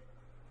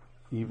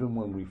 even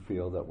when we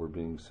feel that we're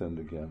being sinned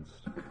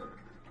against.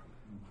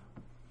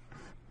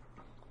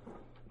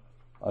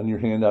 On your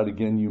handout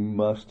again, you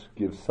must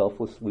give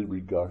selflessly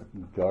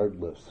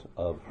regardless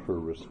of her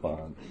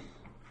response.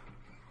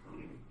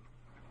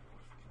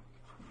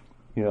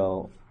 You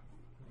know,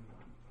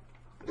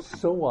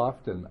 so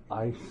often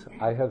I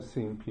have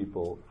seen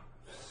people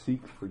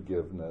seek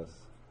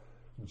forgiveness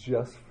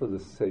just for the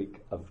sake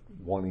of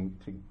wanting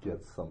to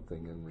get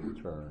something in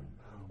return,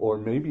 or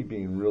maybe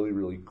being really,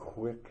 really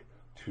quick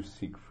to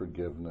seek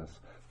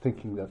forgiveness,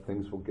 thinking that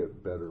things will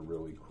get better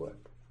really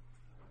quick.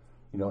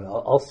 You know, and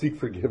I'll seek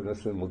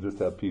forgiveness and we'll just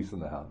have peace in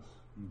the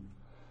house.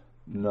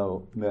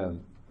 No,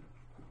 men,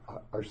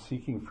 our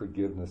seeking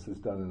forgiveness is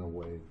done in a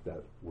way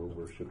that we're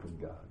worshiping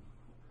God.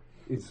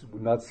 We're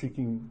not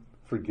seeking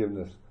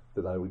forgiveness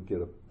that I would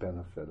get a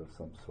benefit of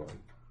some sort.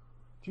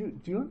 Do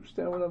you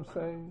understand what I'm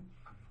saying?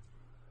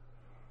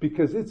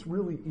 Because it's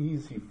really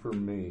easy for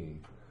me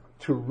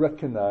to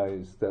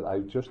recognize that I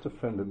just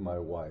offended my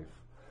wife.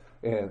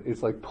 And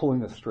it's like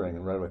pulling a string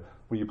and right away,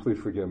 will you please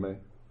forgive me?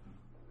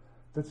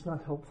 That's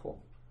not helpful.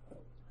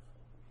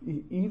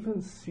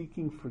 Even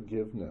seeking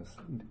forgiveness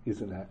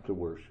is an act of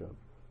worship.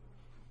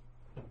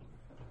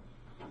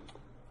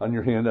 On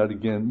your handout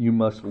again, you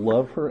must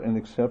love her and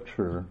accept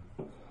her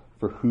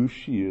for who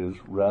she is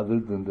rather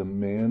than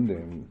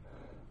demanding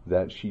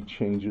that she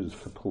changes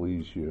to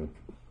please you.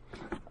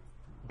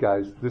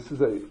 Guys, this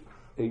is a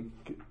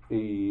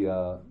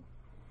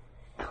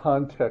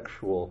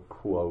contextual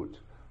quote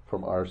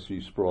from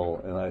R.C. Sproul,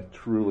 and I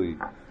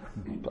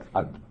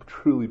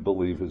truly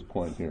believe his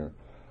point here.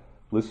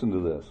 Listen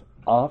to this.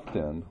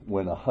 Often,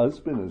 when a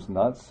husband is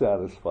not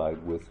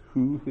satisfied with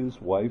who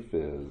his wife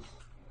is,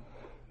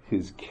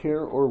 his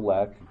care or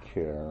lack of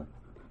care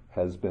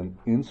has been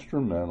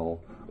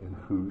instrumental in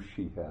who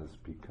she has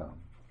become.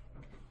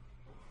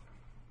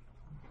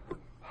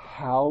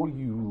 How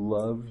you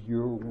love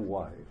your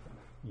wife,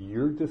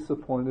 you're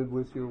disappointed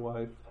with your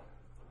wife,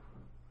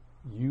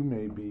 you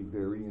may be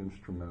very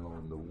instrumental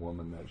in the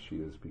woman that she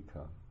has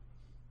become.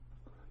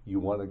 You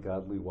want a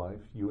godly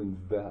wife, you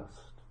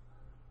invest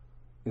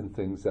in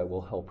things that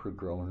will help her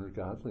grow in her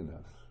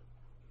godliness.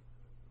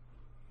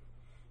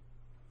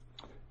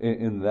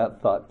 And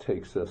that thought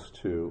takes us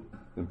to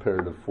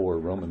imperative 4,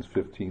 Romans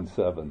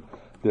 15:7.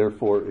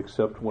 Therefore,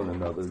 accept one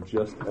another,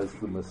 just as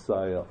the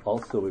Messiah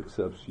also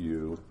accepts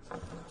you,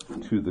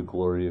 to the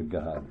glory of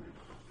God.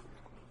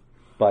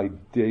 By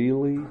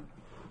daily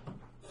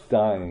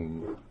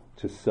dying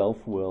to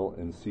self-will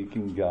and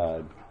seeking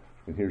God,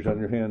 and here's on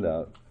your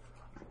handout,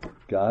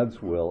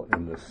 God's will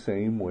in the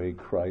same way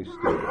Christ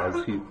did,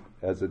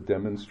 as a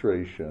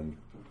demonstration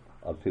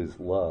of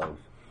his love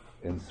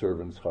and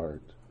servant's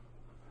heart.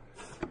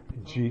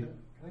 Can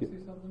I say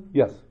something?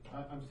 Yes.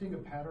 I'm seeing a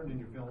pattern in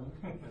your films.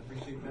 I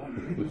appreciate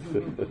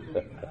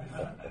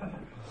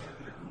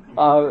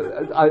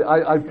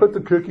that. I put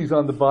the cookies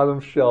on the bottom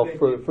shelf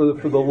for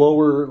the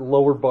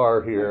lower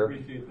bar here. I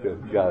appreciate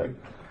that. Good, got it.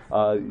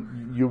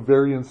 You're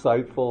very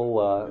insightful.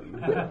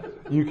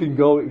 You can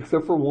go,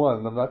 except for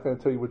one. I'm not going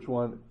to tell you which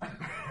one.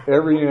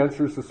 Every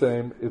answer is the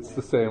same. It's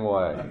the same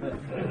way.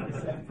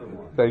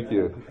 Thank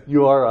you.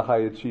 You are a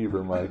high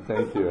achiever, Mike.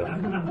 Thank you.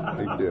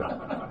 Thank you.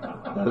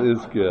 That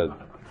is good.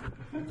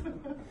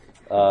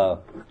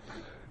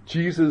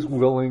 Jesus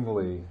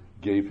willingly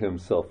gave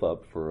himself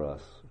up for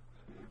us.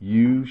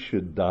 You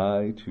should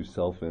die to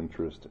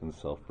self-interest and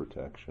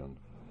self-protection.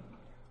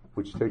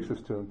 Which takes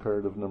us to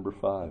imperative number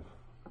 5.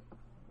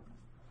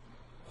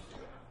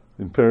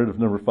 Imperative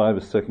number 5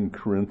 is 2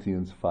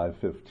 Corinthians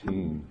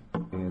 5:15.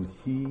 And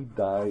he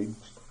died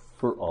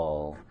for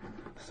all,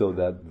 so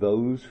that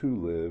those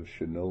who live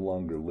should no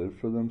longer live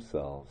for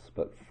themselves,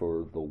 but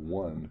for the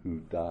one who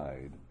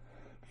died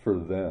for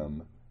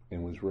them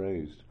and was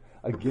raised.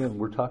 Again,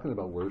 we're talking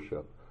about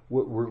worship.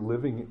 We're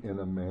living in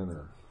a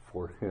manner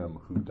for him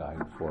who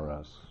died for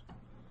us.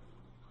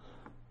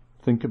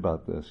 Think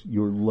about this.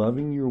 Your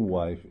loving your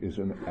wife is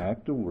an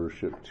act of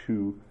worship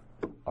to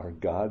our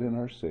God and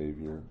our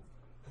Savior.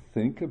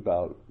 Think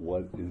about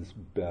what is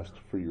best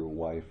for your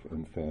wife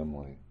and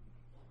family.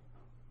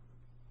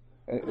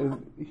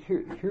 And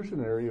here's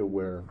an area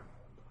where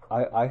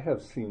I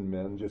have seen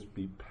men just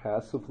be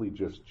passively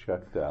just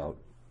checked out.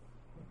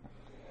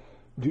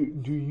 Do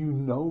you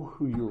know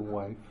who your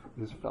wife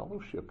is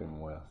fellowshipping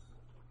with?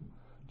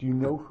 Do you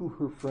know who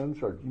her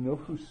friends are? Do you know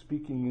who's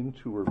speaking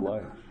into her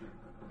life?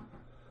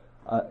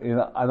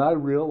 And I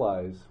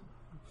realize,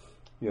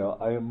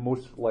 I am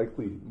most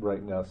likely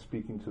right now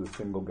speaking to the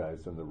single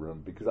guys in the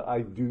room, because I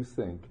do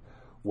think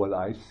what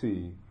I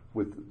see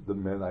with the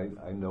men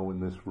I know in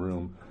this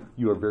room,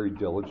 you are very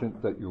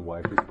diligent that your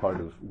wife is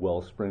part of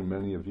Wellspring.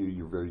 Many of you,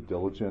 you're very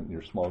diligent in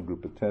your small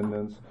group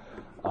attendance.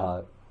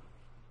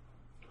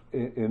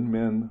 In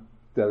men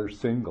that are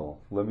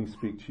single, let me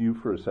speak to you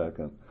for a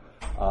second.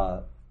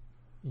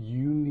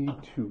 You need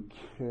to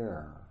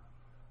care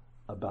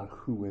about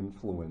who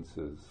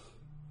influences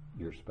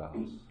your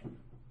spouse.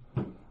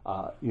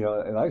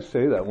 And I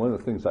say that one of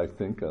the things I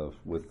think of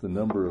with the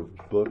number of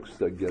books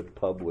that get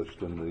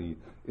published in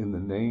the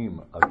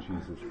name of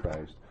Jesus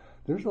Christ,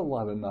 there's a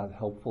lot of not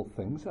helpful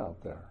things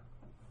out there.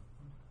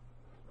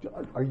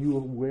 Are you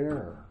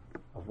aware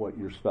of what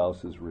your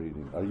spouse is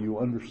reading? Are you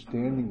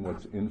understanding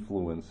what's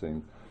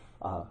influencing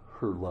her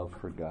love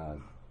for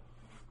God?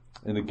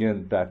 And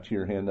again, back to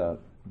your handout,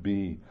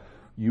 B,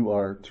 you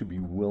are to be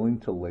willing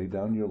to lay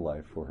down your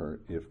life for her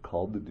if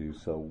called to do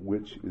so,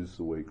 which is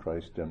the way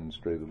Christ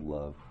demonstrated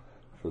love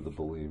for the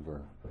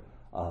believer.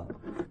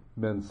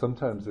 Men,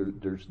 sometimes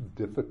there's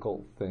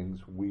difficult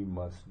things we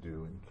must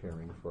do in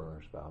caring for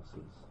our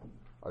spouses.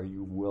 Are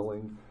you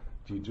willing?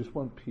 Do you just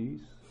want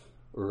peace,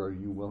 or are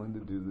you willing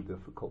to do the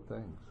difficult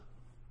things?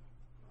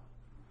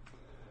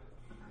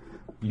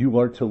 You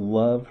are to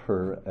love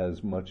her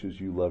as much as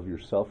you love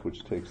yourself,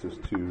 which takes us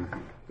to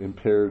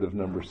imperative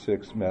number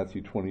 6,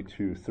 Matthew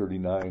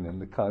 22:39. In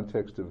the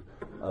context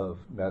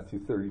of Matthew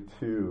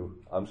 22,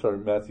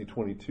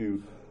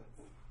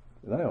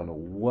 and I don't know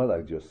what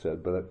I just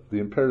said, but the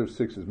imperative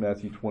 6 is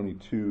Matthew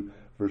 22,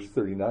 verse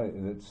 39,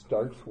 and it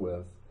starts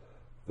with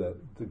that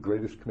the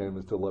greatest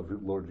commandment is to love your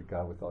Lord your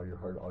God with all your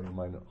heart, all your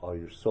mind, all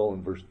your soul.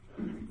 And verse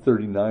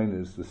 39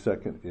 is the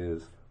second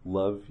is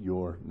love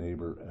your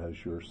neighbor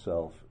as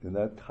yourself. And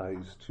that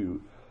ties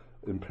to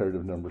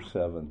imperative number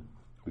 7,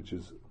 which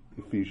is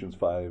Ephesians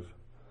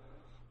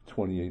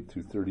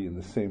 5:28-30. In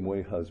the same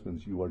way,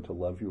 husbands, you are to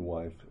love your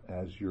wife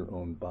as your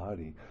own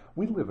body.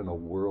 We live in a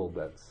world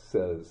that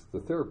says, the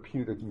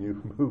therapeutic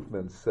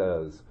movement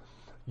says,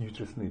 you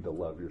just need to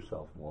love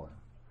yourself more.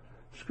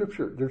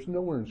 Scripture, there's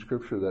nowhere in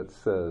Scripture that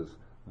says,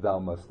 thou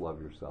must love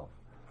yourself.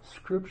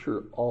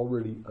 Scripture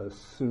already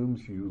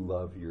assumes you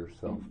love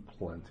yourself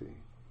plenty.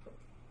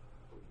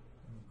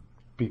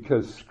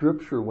 Because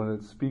Scripture, when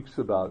it speaks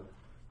about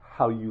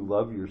how you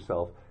love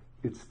yourself,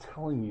 it's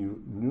telling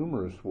you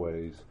numerous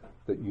ways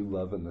that you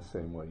love in the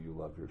same way you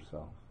love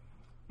yourself.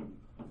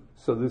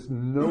 So this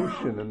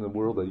notion in the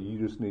world that you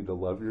just need to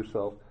love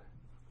yourself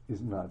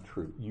is not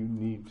true. You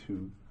need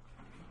to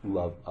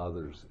love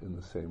others in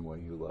the same way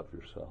you love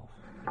yourself.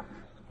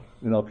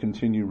 And I'll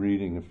continue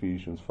reading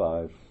Ephesians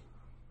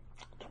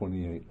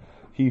 5:28.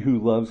 He who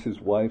loves his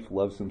wife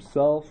loves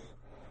himself,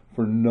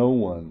 for no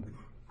one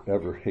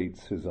ever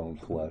hates his own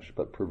flesh,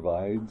 but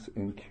provides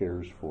and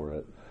cares for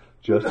it,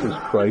 just as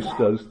Christ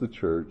does the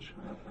church,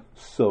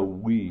 so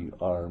we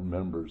are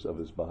members of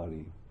his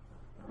body.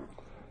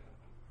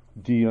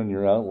 D, on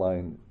your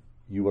outline,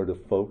 you are to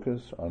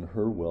focus on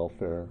her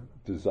welfare,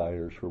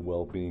 desires, her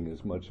well-being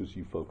as much as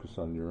you focus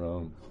on your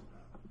own.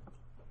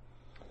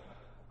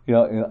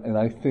 And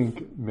I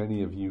think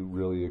many of you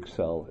really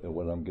excel at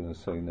what I'm going to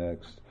say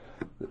next.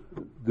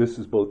 This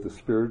is both the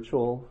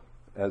spiritual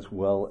as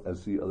well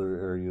as the other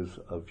areas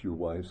of your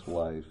wife's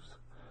life.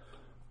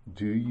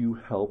 Do you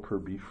help her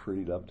be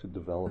freed up to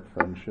develop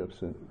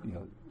friendships and,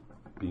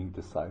 being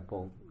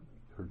discipled,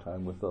 her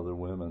time with other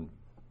women?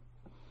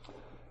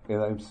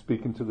 And I'm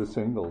speaking to the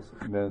singles.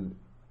 Men,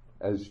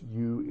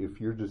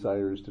 if your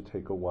desire is to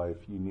take a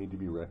wife, you need to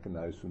be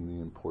recognizing the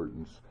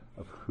importance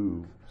of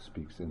who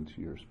speaks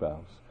into your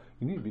spouse.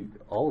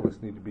 All of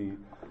us need to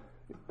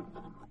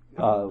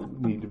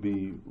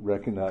be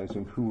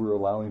recognizing who we're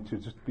allowing to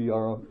just be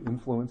our own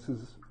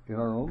influences in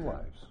our own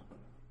lives.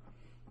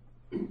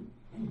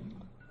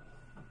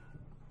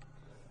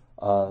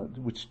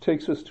 Which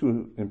takes us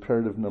to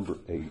imperative number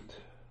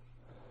 8.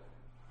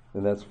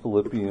 And that's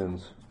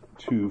Philippians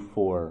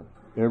 2:4.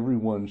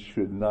 Everyone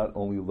should not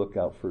only look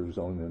out for his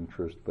own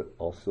interest, but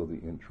also the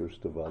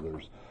interest of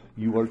others.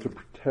 You are to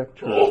protect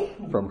her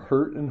from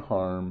hurt and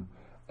harm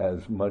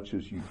as much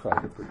as you try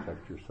to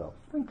protect yourself.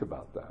 Think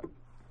about that.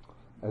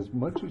 As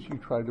much as you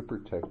try to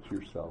protect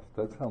yourself,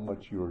 that's how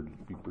much you are to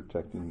be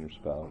protecting your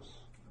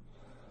spouse.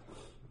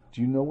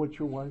 Do you know what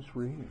your wife's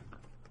reading?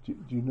 Do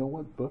you know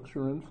what books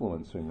are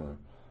influencing her?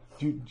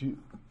 Do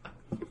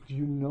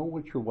you know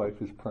what your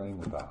wife is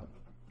praying about?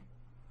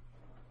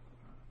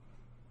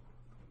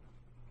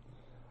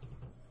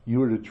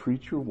 You are to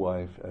treat your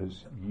wife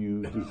as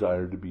you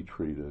desire to be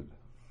treated.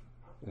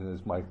 And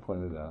as Mike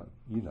pointed out,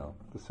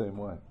 the same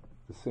way.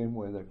 The same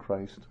way that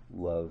Christ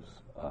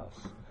loves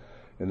us.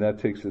 And that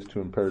takes us to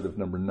imperative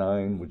number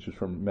 9, which is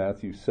from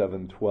Matthew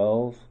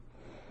 7:12.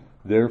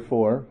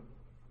 Therefore,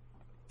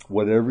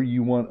 whatever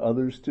you want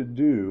others to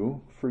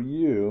do for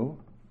you,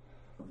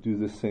 do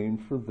the same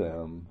for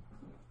them.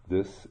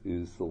 This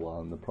is the law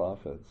and the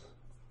prophets.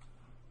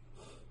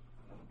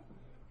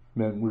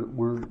 Men,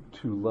 we're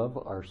to love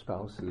our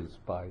spouses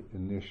by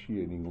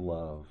initiating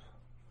love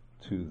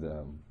to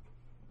them.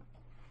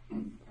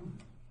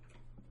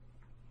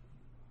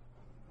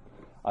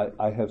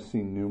 I have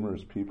seen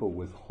numerous people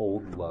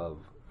withhold love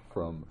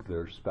from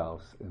their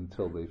spouse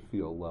until they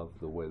feel loved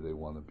the way they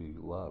want to be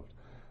loved.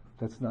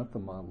 That's not the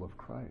model of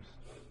Christ.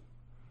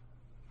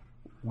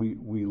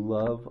 We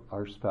love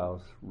our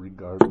spouse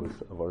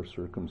regardless of our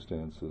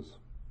circumstances.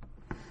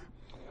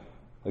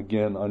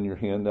 Again, on your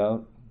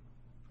handout,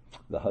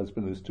 the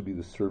husband is to be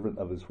the servant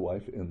of his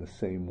wife in the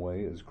same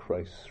way as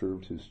Christ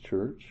served his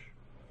church.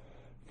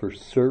 For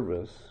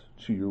service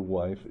to your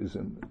wife is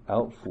an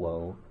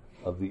outflow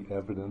of the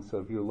evidence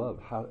of your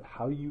love.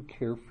 How you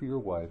care for your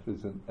wife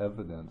is an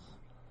evidence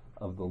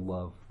of the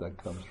love that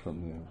comes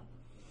from you.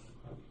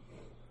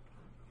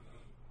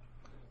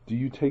 Do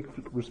you take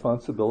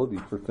responsibility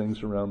for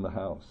things around the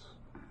house?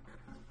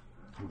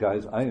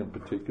 Guys, I am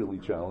particularly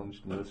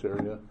challenged in this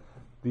area.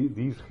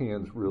 These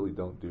hands really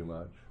don't do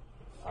much.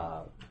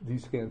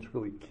 These hands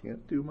really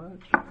can't do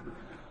much.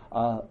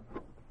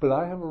 But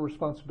I have a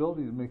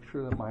responsibility to make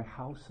sure that my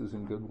house is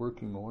in good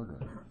working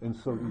order, and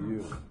so do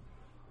you.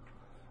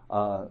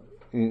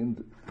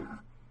 And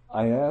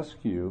I ask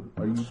you,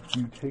 do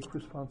you take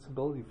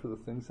responsibility for the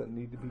things that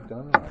need to be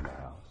done around the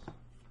house?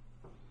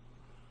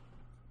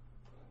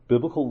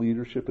 Biblical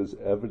leadership is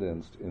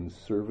evidenced in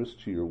service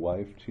to your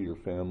wife, to your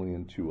family,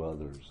 and to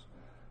others.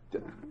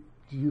 Do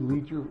you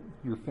lead your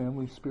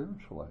family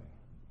spiritually?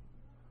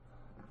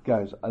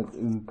 Guys,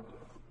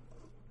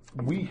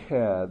 we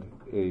had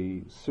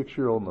a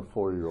 6-year-old and a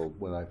 4-year-old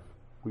when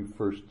we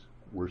first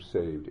were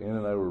saved. Ann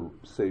and I were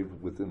saved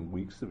within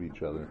weeks of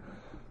each other.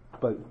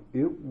 But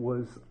it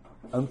was,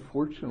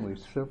 unfortunately,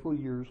 several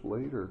years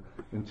later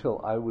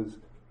until I was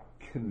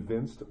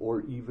convinced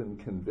or even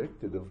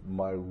convicted of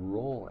my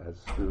role as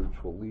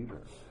spiritual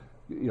leader.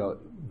 You know,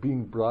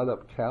 being brought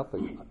up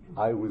Catholic,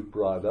 I was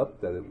brought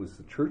up that it was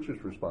the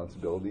church's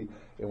responsibility.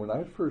 And when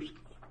I first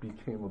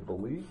became a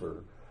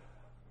believer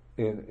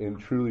and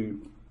truly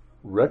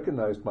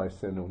recognized my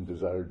sin and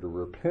desired to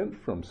repent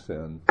from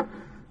sin,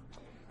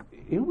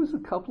 it was a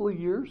couple of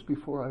years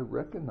before I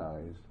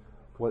recognized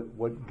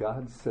what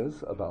God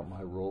says about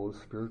my role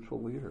as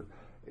spiritual leader.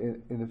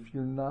 And if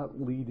you're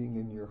not leading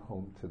in your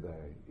home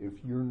today, if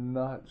you're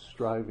not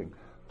striving,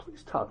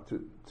 please talk to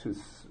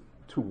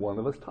one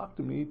of us. Talk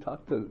to me,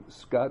 talk to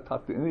Scott,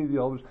 talk to any of the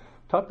elders,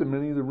 talk to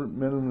many of the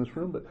men in this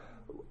room. But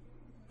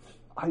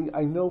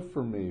I know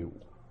for me,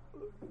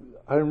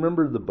 I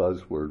remember the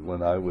buzzword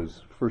when I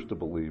was first a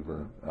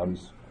believer. I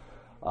was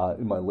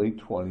in my late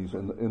 20s,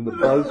 and the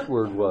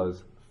buzzword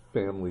was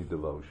family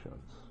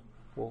devotions.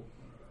 Well,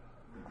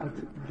 I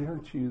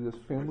guarantee you this,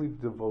 family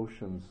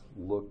devotions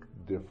look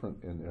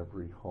different in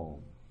every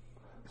home.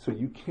 So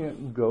you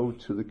can't go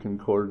to the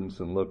concordance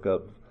and look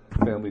up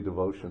family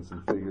devotions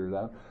and figure it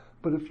out.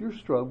 But if you're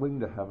struggling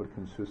to have a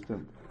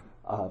consistent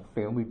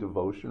family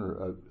devotion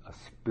or a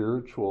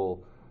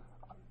spiritual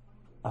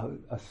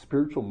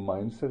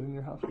mindset in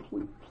your house,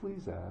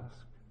 please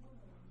ask.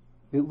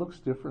 It looks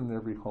different in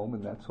every home,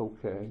 and that's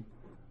okay.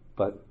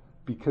 But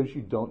because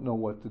you don't know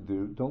what to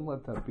do, don't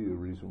let that be the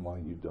reason why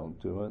you don't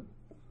do it.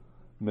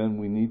 Men,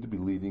 we need to be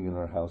leading in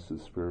our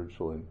houses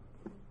spiritually.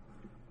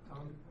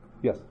 Tom?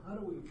 Yes? How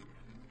do we,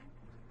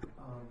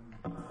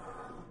 can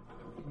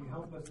you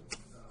help us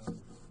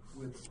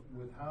with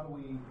how do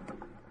we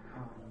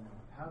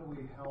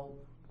help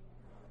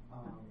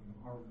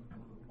our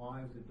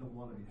wives that don't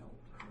want to be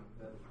helped,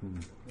 that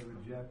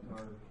reject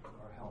our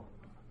help,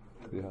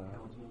 that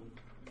counsel,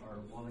 are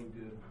wanting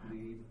to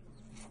lead?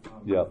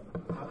 How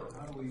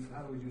do we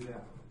do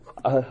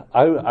that?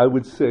 I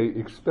would say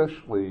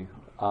especially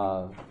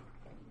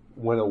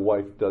when a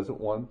wife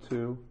doesn't want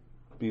to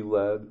be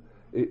led,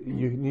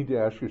 you need to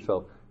ask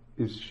yourself,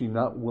 is she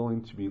not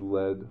willing to be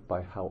led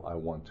by how I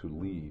want to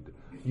lead?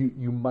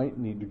 You might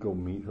need to go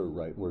meet her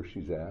right where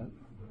she's at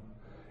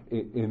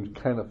and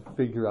kind of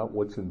figure out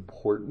what's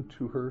important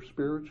to her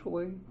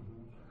spiritually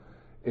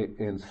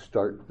and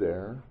start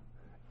there.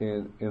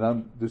 And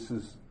this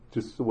is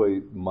just the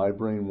way my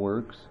brain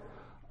works.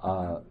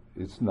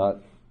 It's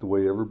not the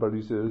way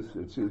everybody's is.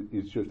 It's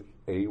just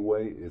a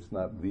way. It's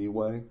not the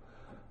way.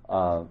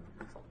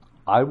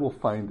 I will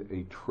find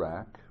a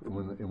track.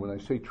 When I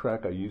say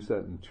track, I use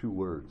that in 2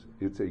 words.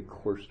 It's a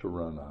course to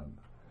run on,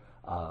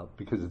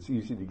 because it's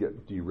easy to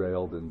get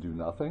derailed and do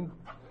nothing.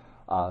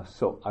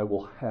 So I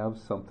will have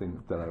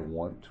something that I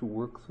want to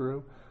work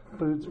through,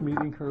 but it's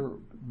meeting her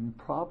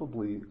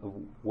probably of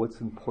what's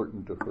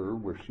important to her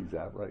where she's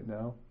at right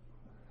now.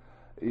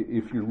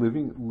 If you're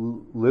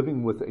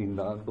living with a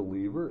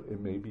non-believer, it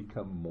may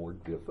become more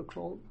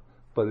difficult.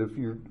 But if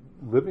you're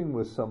living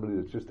with somebody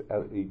that's just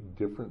at a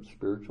different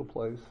spiritual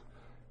place,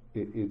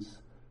 it's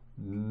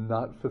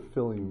not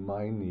fulfilling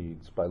my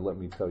needs by, let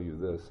me tell you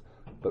this,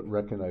 but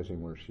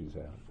recognizing where she's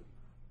at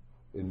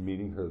and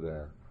meeting her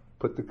there.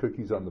 Put the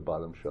cookies on the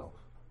bottom shelf.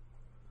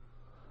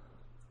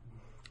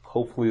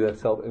 Hopefully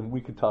that's helped, and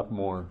we could talk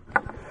more.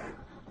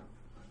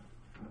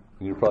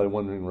 And you're probably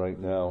wondering right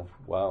now,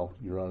 wow,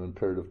 you're on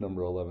imperative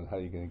number 11. How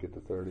are you going to get to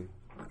 30?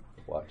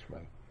 Watch me.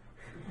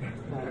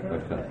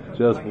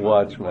 Just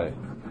watch me.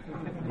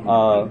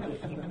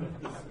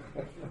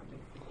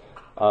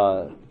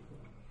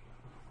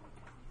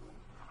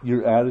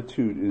 Your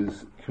attitude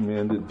is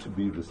commanded to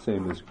be the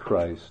same as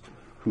Christ,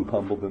 who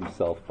humbled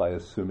himself by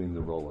assuming the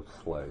role of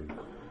slave.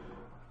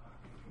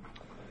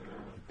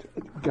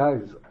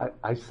 Guys,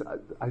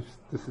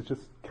 this is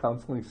just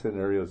counseling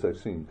scenarios I've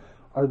seen.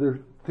 Are there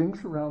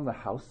things around the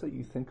house that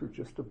you think are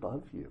just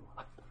above you?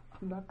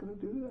 I'm not going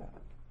to do that.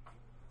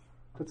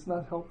 That's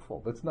not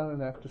helpful. That's not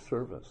an act of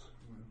service.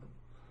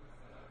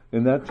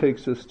 And that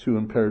takes us to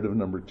imperative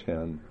number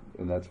 10,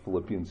 and that's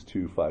Philippians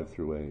 2, 5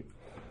 through 8.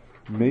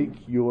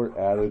 Make your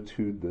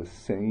attitude the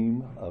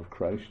same of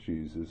Christ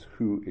Jesus,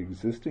 who,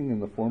 existing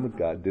in the form of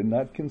God, did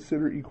not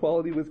consider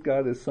equality with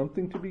God as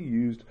something to be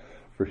used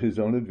for his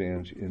own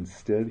advantage.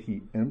 Instead,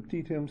 he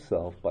emptied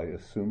himself by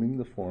assuming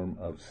the form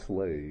of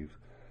slave,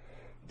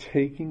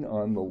 taking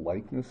on the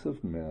likeness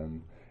of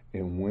men,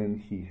 and when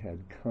he had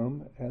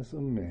come as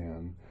a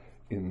man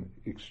in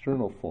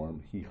external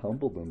form, he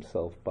humbled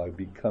himself by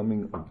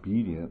becoming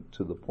obedient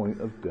to the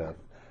point of death,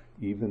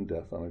 even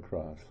death on a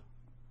cross.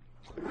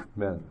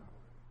 Men,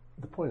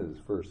 the point of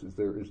this verse is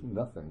there is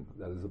nothing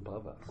that is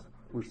above us.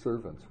 We're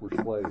servants.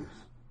 We're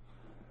slaves.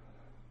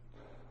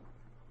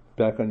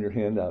 Back on your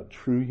handout,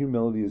 true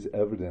humility is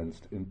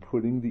evidenced in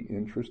putting the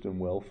interest and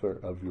welfare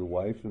of your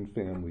wife and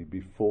family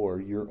before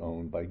your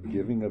own by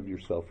giving of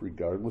yourself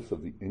regardless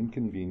of the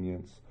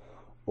inconvenience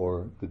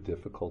or the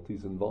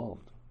difficulties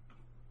involved.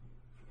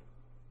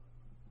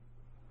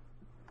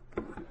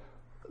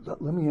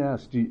 Let me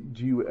ask, do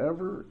you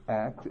ever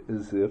act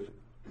as if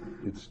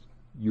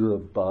you're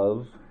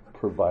above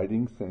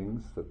providing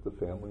things that the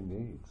family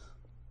needs?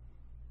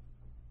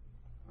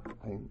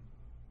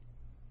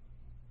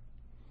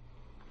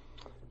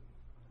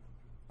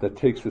 That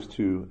takes us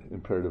to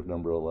imperative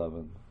number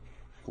 11,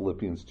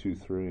 Philippians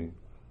 2:3.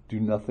 Do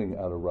nothing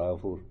out of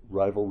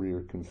rivalry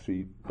or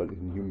conceit, but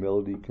in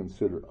humility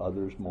consider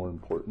others more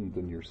important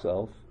than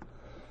yourself.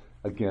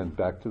 Again,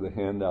 back to the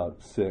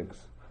handout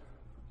 6.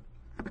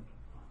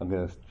 I'm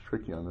going to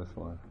trick you on this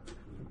one.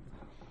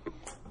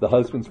 The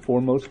husband's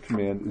foremost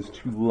command is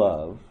to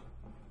love.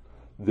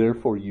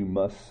 Therefore, you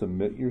must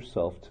submit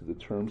yourself to the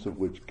terms of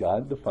which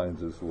God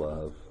defines as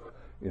love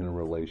in a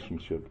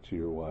relationship to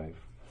your wife.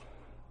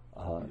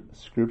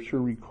 Scripture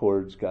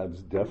records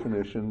God's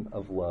definition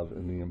of love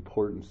and the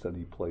importance that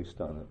he placed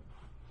on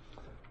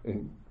it.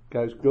 And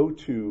guys, go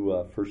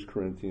to 1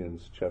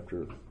 Corinthians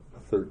chapter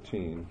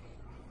 13.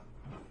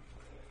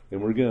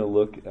 And we're going to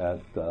look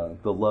at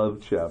the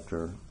love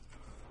chapter.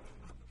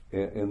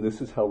 And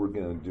this is how we're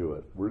going to do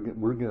it. We're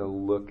going to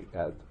look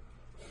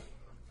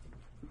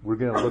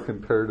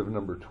imperative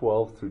number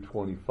 12 through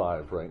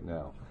 25 right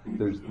now.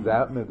 There's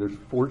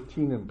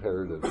 14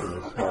 imperatives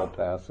in this small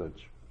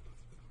passage.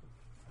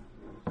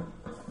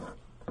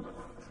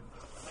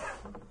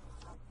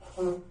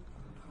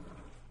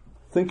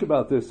 Think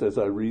about this as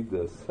I read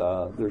this.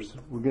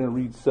 We're going to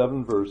read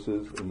 7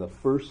 verses. In the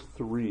first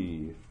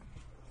 3,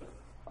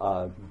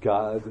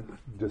 God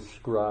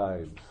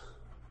describes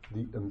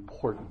the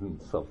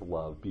importance of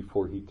love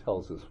before he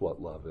tells us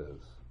what love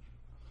is.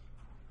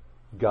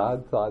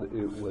 God thought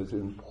it was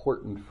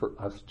important for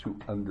us to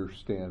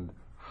understand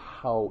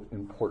how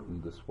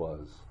important this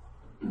was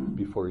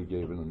before he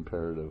gave an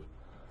imperative.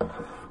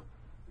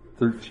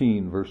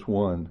 13, verse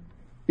 1.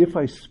 If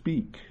I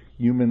speak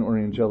human or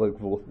angelic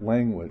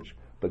language,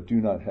 but do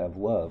not have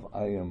love,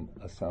 I am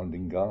a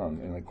sounding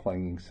gong and a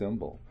clanging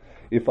cymbal.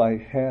 If I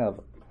have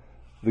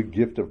the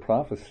gift of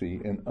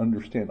prophecy and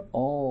understand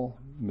all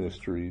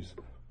mysteries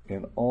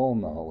and all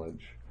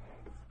knowledge,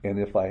 and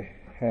if I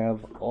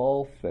have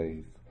all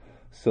faith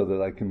so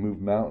that I can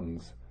move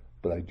mountains,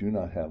 but I do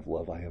not have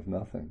love, I have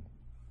nothing.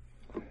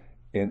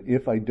 And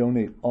if I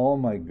donate all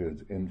my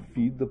goods and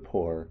feed the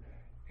poor,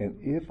 and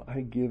if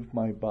I give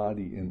my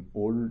body in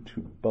order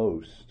to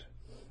boast,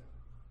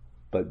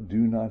 but do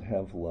not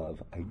have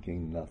love, I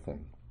gain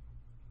nothing.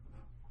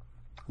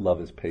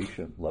 Love is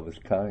patient. Love is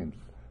kind.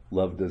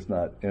 Love does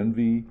not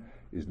envy,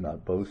 is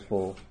not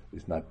boastful,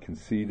 is not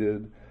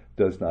conceited,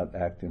 does not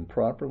act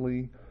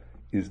improperly,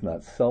 is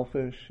not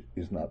selfish,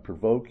 is not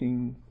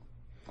provoking,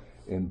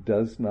 and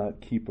does not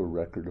keep a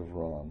record of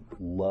wrong.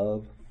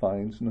 Love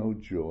finds no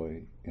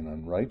joy in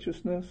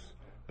unrighteousness,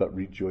 but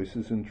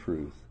rejoices in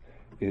truth.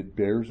 It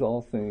bears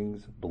all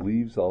things,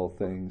 believes all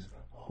things,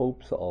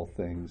 hopes all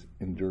things,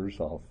 endures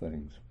all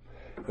things.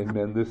 And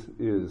then this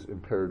is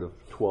imperative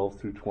 12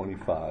 through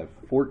 25.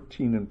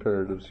 14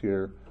 imperatives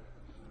here.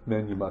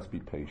 Men, you must be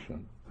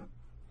patient.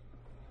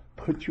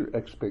 Put your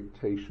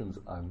expectations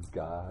on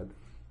God,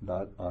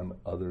 not on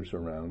others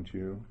around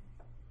you.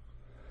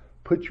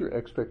 Put your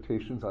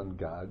expectations on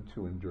God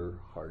to endure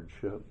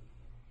hardship,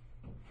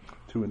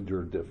 to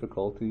endure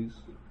difficulties.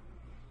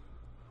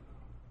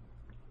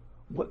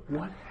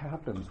 What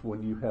happens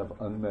when you have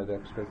unmet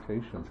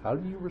expectations? How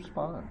do you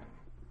respond?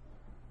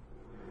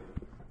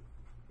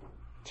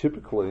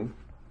 Typically,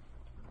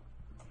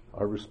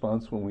 Our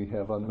response when we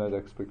have unmet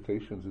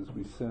expectations is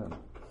we sin.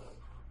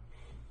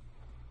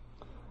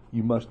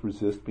 You must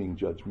resist being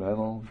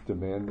judgmental,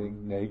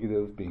 demanding,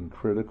 negative, being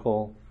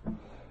critical,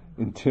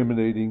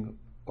 intimidating,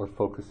 or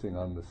focusing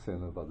on the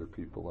sin of other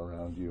people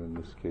around you, in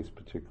this case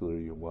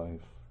particularly your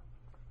wife.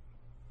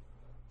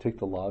 Take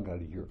the log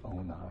out of your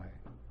own eye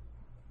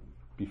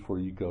before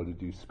you go to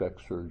do spec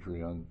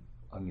surgery on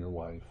your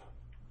wife.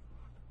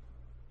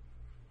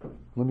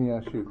 Let me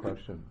ask you a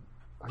question.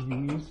 Are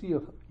you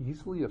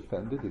easily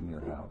offended in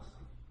your house?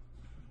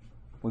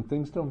 When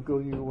things don't go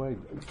your way,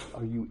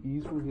 are you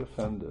easily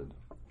offended?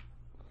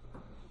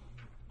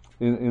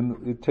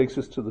 And it takes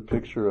us to the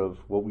picture of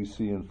what we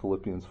see in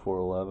Philippians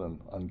 4:11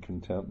 on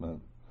contentment.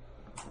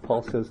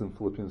 Paul says in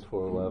Philippians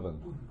 4:11,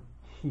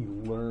 he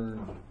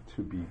learned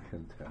to be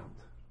content.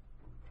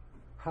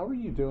 How are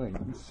you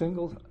doing?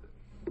 Singles,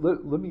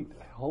 let me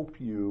help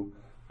you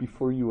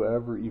before you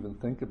ever even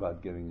think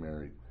about getting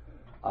married.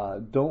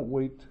 Don't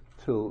wait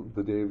till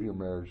the day of your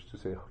marriage to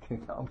say, okay,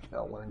 now I'm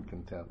going to learn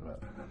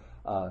contentment.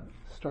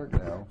 Start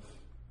now.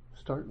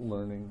 Start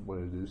learning what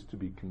it is to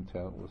be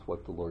content with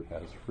what the Lord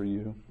has for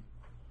you.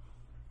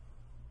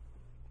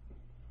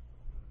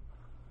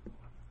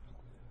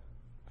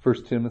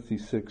 First Timothy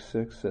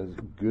 6:6 says,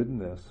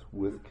 goodness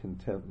with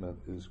contentment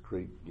is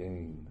great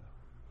gain.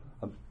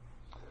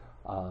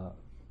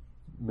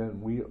 Men,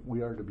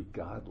 we are to be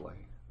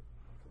godly.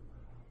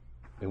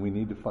 And we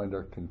need to find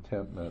our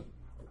contentment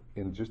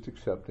in just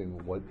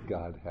accepting what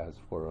God has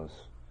for us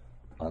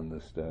on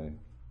this day.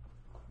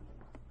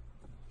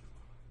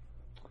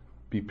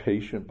 Be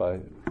patient by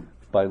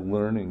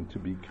learning to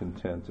be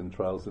content in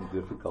trials and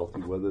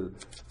difficulty, whether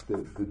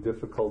the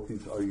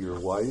difficulties are your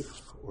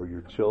wife or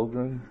your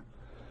children.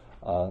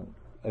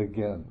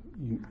 Again,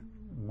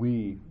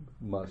 we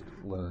must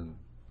learn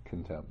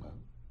contentment.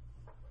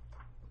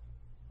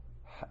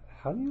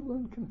 How do you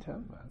learn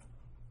contentment?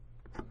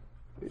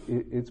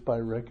 It's by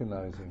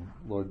recognizing,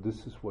 Lord,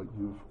 this is what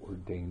you've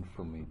ordained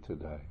for me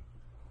today.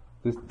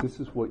 This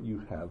is what you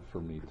have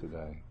for me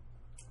today.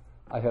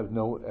 I have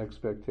no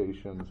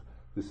expectations.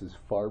 This is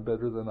far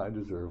better than I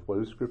deserve. What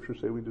does Scripture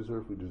say we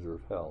deserve? We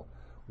deserve hell.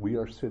 We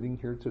are sitting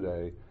here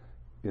today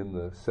in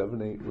the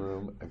 7-8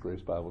 room at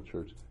Grace Bible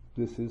Church.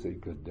 This is a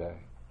good day.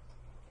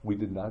 We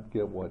did not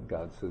get what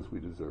God says we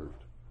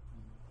deserved.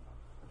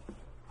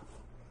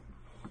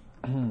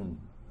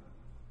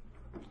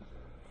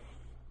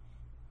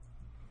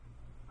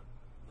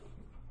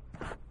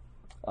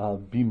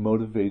 Be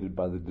motivated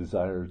by the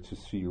desire to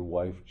see your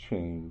wife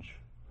change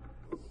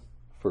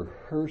for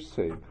her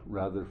sake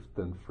rather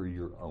than for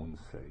your own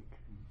sake.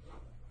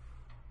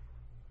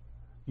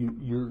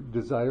 Your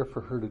desire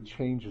for her to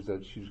change is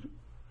that she's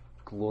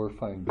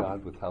glorifying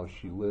God with how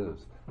she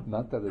lives,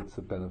 not that it's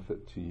a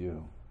benefit to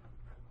you.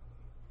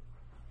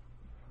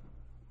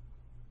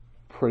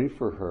 Pray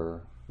for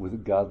her with a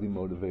godly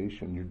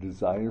motivation. Your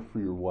desire for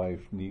your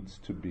wife needs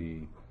to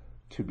be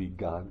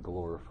God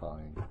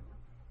glorifying,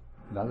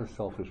 not a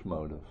selfish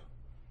motive.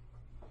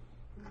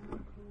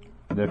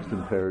 Next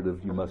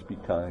imperative, you must be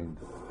kind.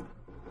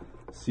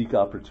 Seek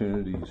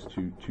opportunities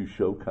to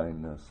show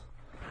kindness.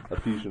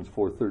 Ephesians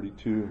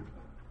 4:32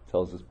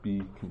 tells us,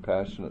 be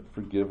compassionate,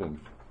 forgiving.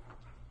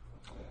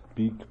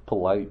 Be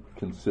polite,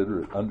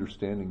 considerate,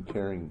 understanding,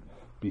 caring.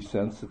 Be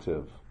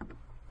sensitive.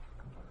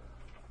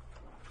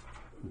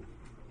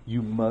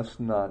 You must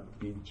not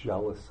be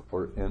jealous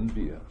or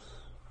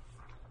envious,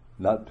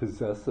 not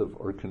possessive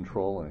or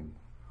controlling.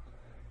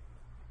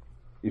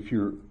 If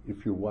your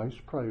wife's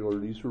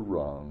priorities are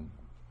wrong,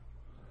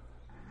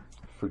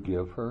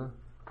 forgive her,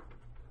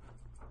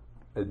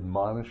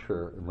 admonish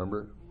her.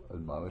 Remember,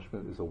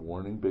 admonishment is a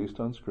warning based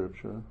on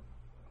Scripture,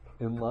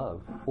 in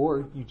love.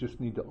 Or you just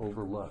need to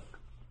overlook.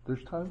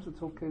 There's times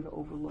it's okay to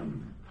overlook.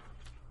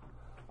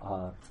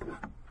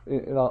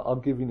 And I'll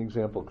give you an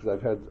example, because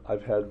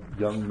I've had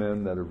young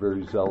men that are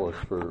very zealous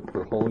for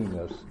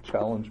holiness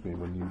challenge me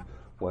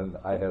when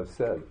I have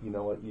said, you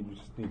know what, you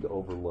just need to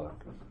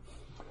overlook.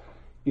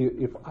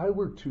 If I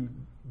were to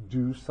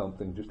do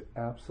something just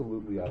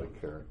absolutely out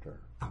of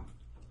character,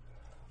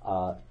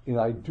 and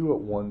I do it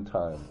one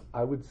time,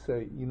 I would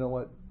say, you know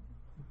what,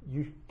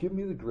 you give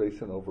me the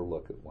grace and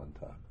overlook it one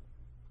time.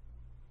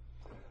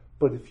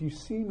 But if you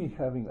see me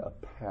having a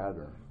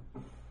pattern,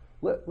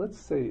 let's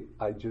say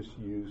I just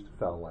used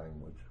foul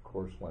language,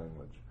 coarse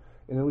language,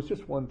 and it was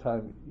just one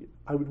time,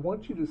 I would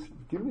want you to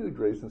give me the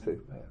grace and say,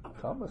 man,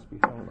 Tom must be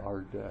having a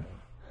hard day.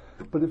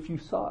 But if you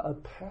saw a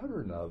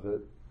pattern of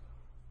it,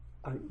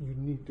 you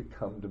need to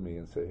come to me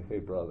and say, hey,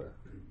 brother,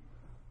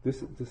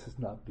 this is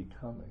not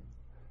becoming.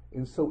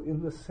 And so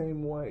in the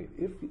same way,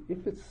 if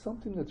it's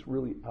something that's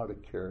really out of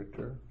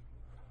character,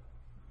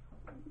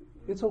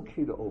 it's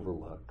okay to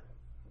overlook.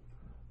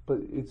 But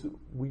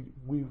we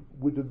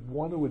would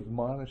want to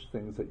admonish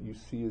things that you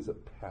see as a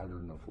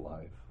pattern of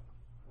life.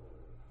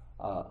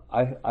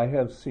 I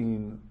have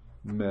seen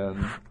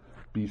men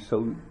be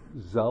so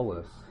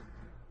zealous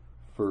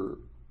for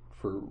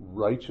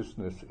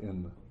righteousness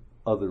in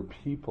other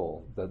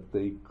people that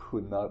they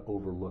could not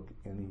overlook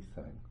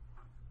anything.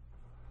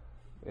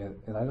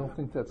 And I don't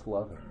think that's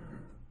loving.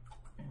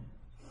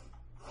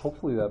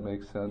 Hopefully that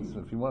makes sense.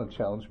 And if you want to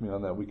challenge me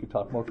on that, we could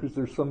talk more, because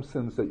there's some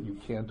sins that you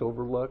can't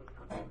overlook.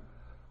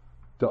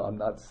 I'm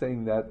not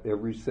saying that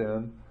every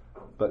sin,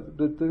 but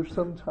there's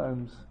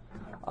sometimes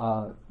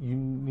you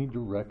need to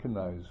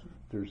recognize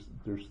there's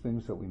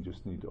things that we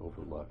just need to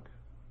overlook.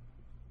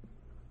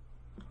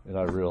 And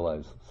I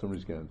realize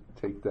somebody's going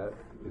to take that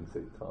and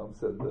say, Tom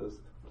said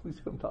this. Please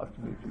come talk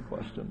to me if you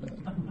question that.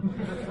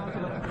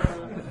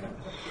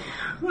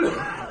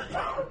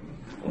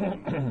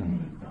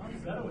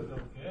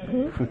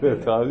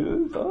 Tom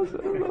said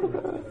it was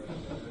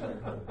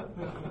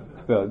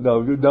okay.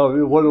 No,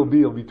 what it'll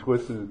be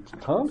twisted.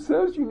 Tom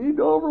says you need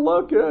to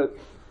overlook it.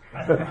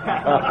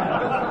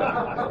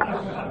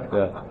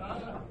 Yeah.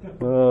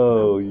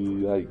 Oh,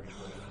 yikes.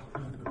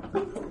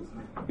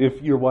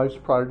 If your wife's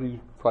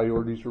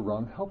priorities are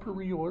wrong, help her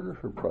reorder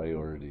her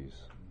priorities.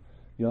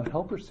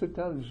 Help her sit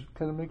down and just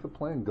kind of make a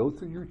plan. Go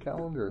through your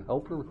calendar.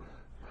 Help her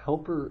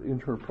in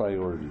her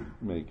priority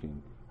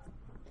making.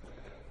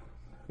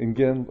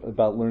 Again,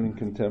 about learning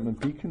contentment.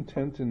 Be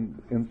content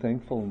and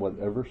thankful in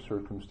whatever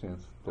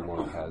circumstance the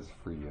Lord has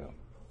for you.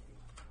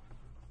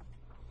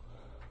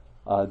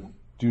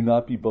 Do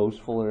not be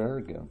boastful or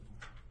arrogant.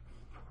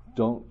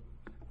 Don't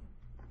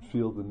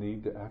feel the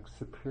need to act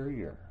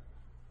superior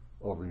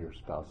over your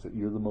spouse, that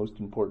you're the most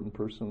important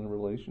person in the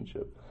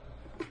relationship.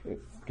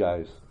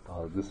 Guys,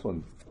 this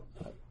one,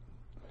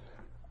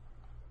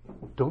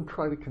 don't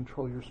try to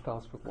control your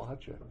spouse with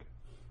logic.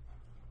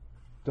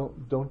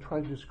 Don't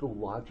try to just go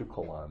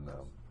logical on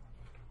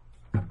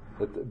them.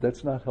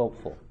 That's not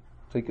helpful.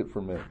 Take it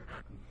from me.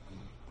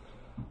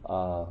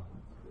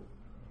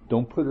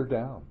 Don't put her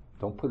down.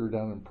 Don't put her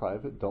down in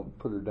private. Don't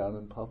put her down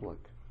in public.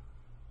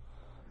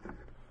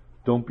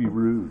 Don't be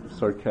rude,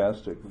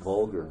 sarcastic,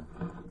 vulgar.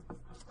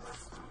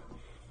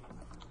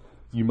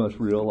 You must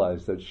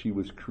realize that she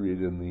was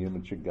created in the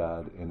image of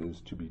God and is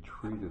to be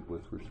treated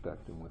with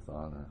respect and with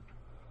honor.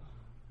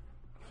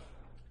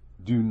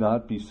 Do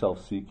not be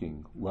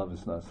self-seeking. Love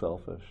is not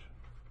selfish.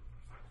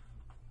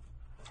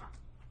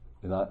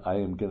 And I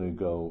am going to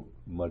go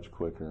much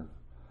quicker.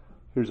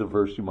 Here's a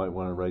verse you might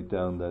want to write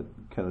down that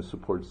kind of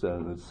supports that,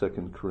 and it's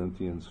 2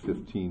 Corinthians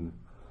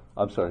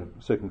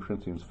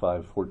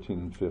 5, 14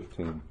 and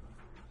 15.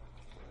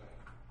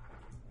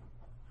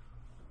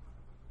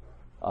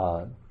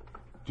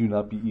 Do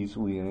not be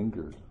easily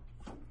angered.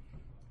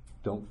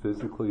 Don't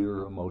physically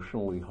or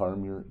emotionally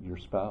harm your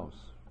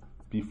spouse.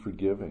 Be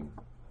forgiving.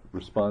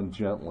 Respond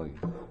gently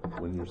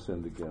when you're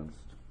sinned against.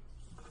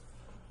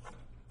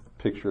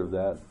 Picture of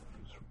that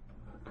is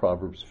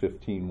Proverbs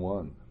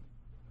 15:1.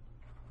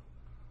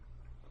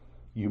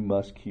 You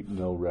must keep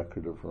no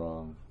record of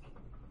wrong.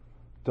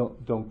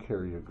 Don't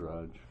carry a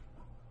grudge.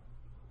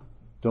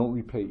 Don't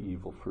repay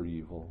evil for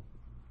evil.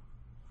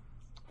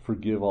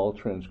 Forgive all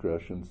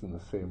transgressions in the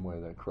same way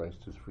that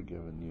Christ has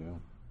forgiven you.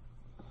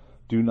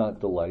 Do not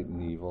delight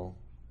in evil.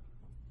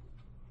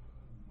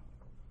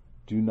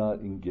 Do not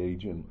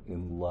engage in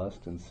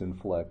lust and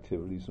sinful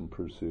activities and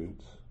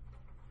pursuits.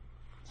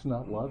 It's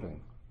not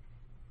loving.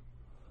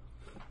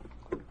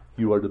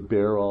 You are to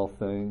bear all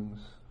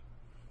things.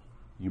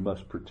 You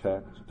must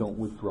protect. Don't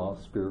withdraw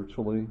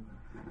spiritually.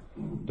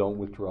 Don't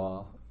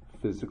withdraw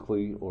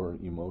physically or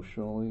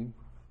emotionally.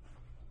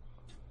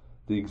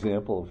 The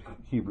example of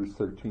Hebrews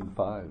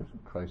 13:5,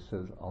 Christ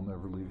says, I'll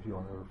never leave you,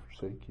 I'll never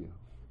forsake you.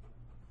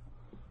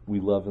 We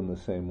love in the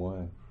same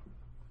way.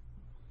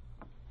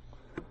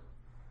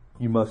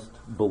 You must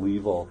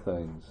believe all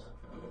things.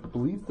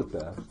 Believe the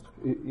best.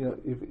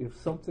 If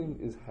something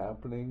is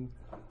happening,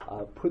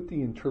 put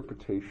the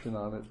interpretation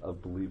on it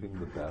of believing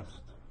the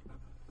best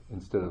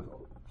instead of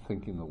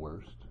thinking the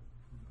worst.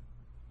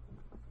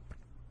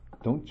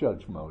 Don't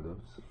judge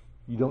motives.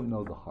 You don't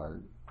know the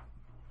heart.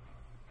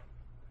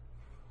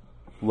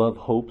 Love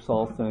hopes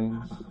all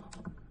things.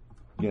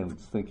 Again,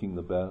 it's thinking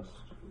the best.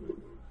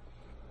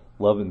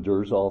 Love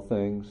endures all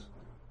things.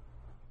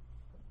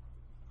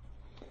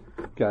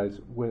 Guys,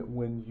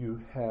 when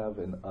you have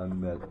an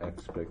unmet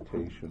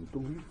expectation,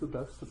 believe the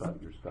best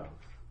about your spouse.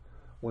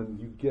 When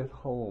you get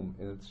home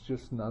and it's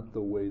just not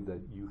the way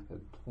that you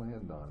had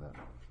planned on it,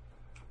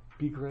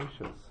 be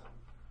gracious.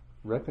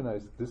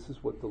 Recognize this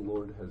is what the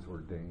Lord has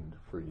ordained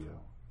for you.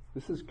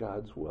 This is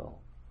God's will.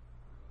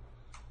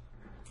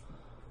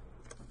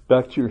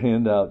 Back to your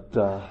handout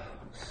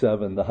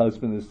 7. The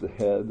husband is the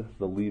head,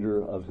 the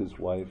leader of his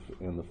wife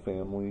and the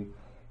family.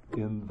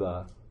 In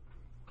the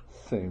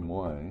same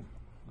way,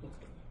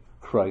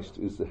 Christ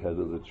is the head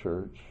of the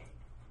church.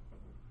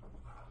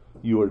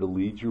 You are to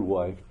lead your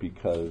wife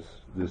because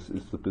this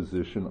is the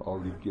position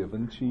already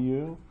given to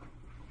you.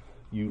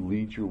 You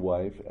lead your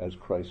wife as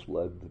Christ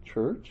led the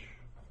church.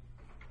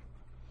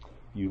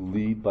 You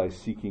lead by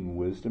seeking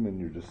wisdom in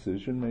your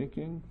decision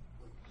making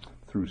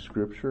through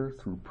scripture,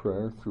 through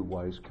prayer, through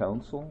wise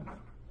counsel.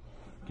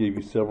 Gave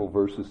you several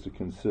verses to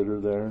consider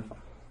there.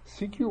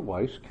 Seek your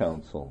wife's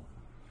counsel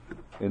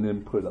and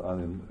input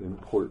on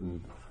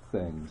important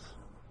things.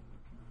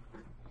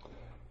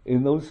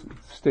 In those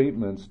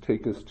statements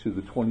take us to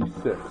the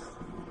 26th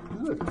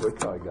Isn't it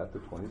quick how I got to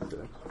 26?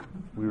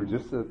 We were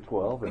just at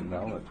 12 and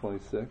now I'm at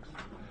 26.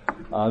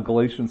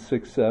 Galatians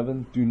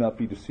 6:7, do not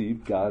be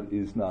deceived. God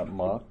is not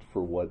mocked,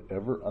 for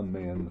whatever a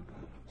man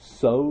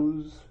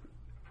sows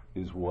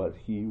is what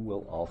he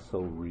will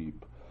also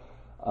reap.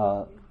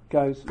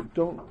 Guys,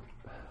 don't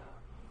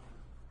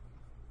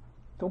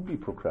be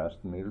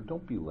procrastinator.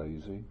 Don't be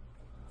lazy.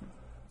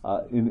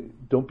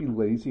 Don't be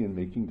lazy in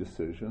making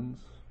decisions.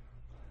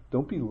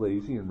 Don't be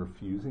lazy in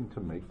refusing to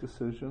make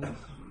decisions.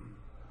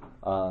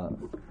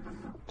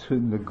 To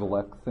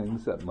neglect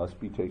things that must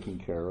be taken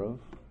care of.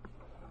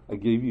 I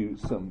gave you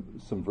some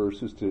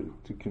verses to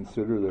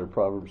consider there.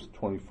 Proverbs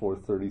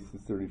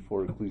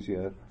 24:30-34,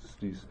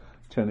 Ecclesiastes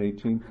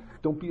 10:18.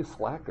 Don't be a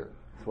slacker.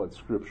 That's what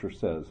Scripture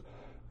says.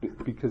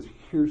 Because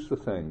here's the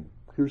thing.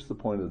 Here's the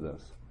point of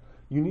this.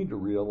 You need to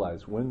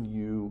realize when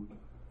you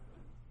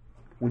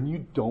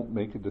don't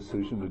make a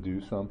decision to do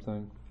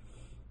something,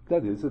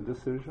 that is a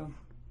decision.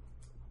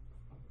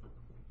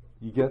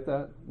 You get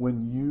that?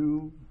 When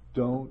you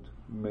don't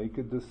make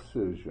a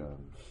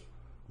decision,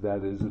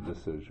 that is a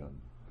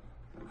decision.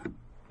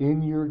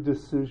 In your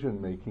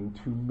decision making,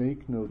 to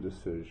make no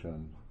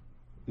decision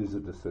is a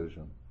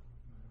decision.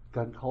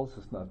 God calls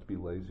us not to be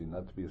lazy,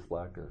 not to be a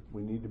slacker.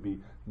 We need to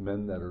be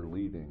men that are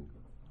leading.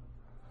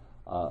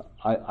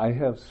 I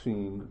have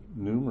seen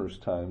numerous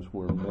times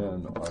where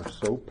men are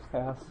so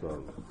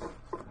passive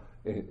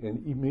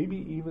and maybe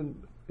even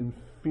in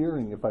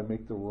fearing if I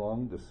make the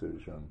wrong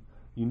decision.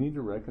 You need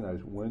to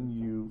recognize when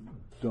you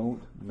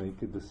don't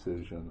make a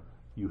decision,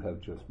 you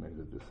have just made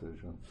a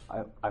decision.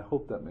 I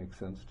hope that makes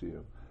sense to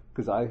you.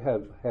 Because I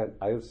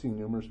have seen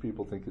numerous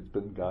people think it's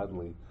been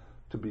godly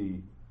to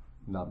be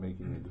not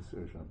making a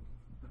decision.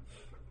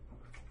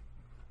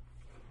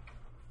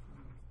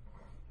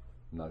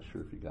 I'm not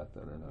sure if you got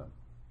that or not.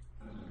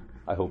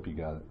 I hope you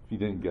got it. If you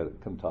didn't get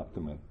it, come talk to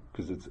me.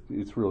 Because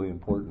it's really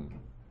important.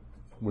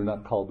 We're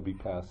not called to be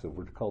passive.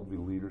 We're called to be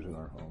leaders in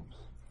our homes.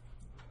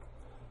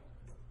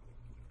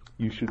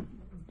 You should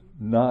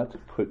not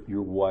put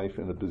your wife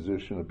in a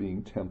position of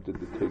being tempted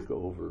to take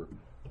over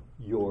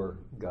your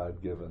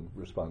God-given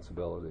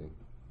responsibility.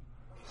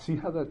 See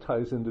how that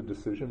ties into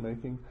decision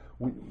making?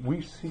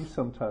 We see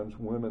sometimes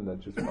women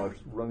that just are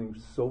running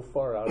so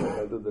far out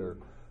ahead of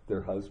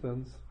their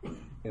husbands,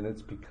 and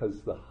it's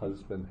because the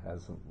husband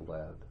hasn't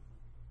led.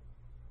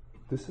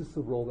 This is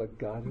the role that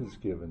God has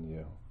given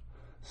you.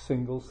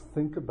 Singles,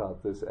 think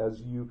about this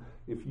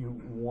if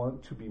you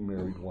want to be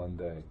married one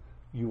day,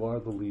 you are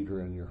the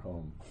leader in your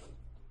home.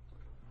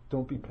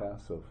 Don't be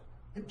passive.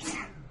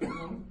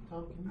 Tom,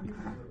 can you give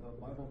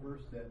a Bible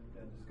verse that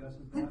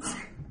discusses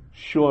that?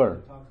 Sure.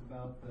 It talks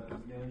about the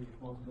man's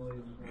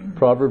responsibility.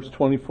 Proverbs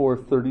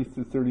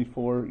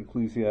 24:30-34,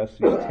 Ecclesiastes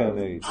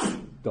 10:8.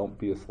 Don't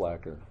be a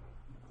slacker.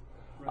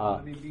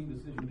 Right. Being a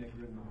decision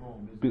maker in the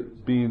home.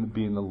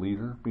 Being a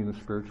leader, being a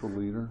spiritual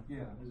leader. Yeah.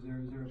 Is there a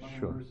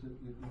Bible verse that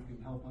you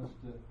can help us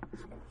to?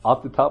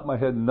 Off the top of my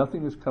head,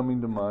 nothing is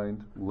coming to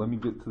mind. Let me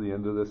get to the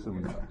end of this,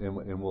 and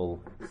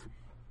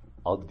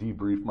I'll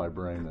debrief my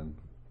brain, and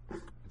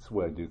it's the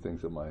way I do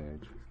things at my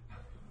age.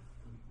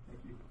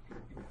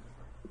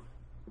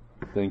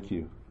 Thank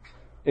you.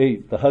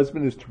 8, the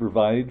husband is to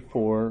provide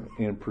for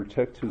and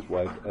protect his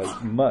wife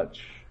as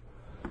much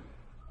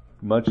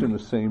in the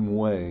same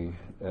way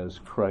as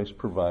Christ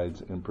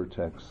provides and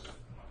protects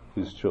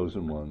his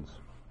chosen ones.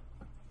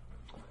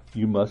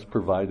 You must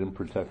provide and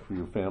protect for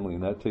your family,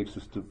 and that takes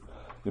us to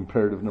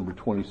imperative number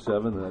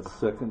 27, and that's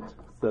 2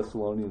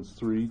 Thessalonians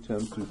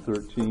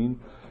 3:10-13.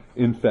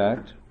 In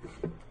fact,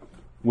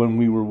 when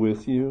we were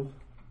with you,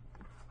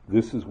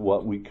 this is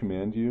what we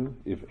command you.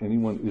 If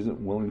anyone isn't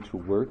willing to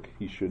work,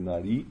 he should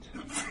not eat.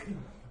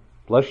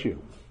 Bless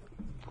you.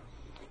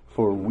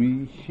 For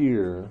we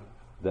hear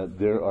that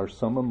there are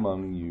some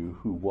among you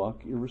who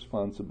walk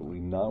irresponsibly,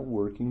 not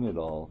working at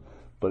all,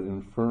 but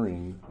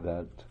interfering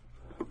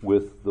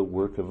with the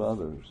work of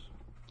others.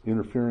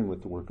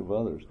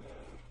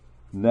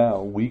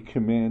 Now we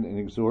command and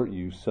exhort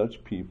you,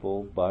 such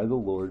people, by the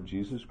Lord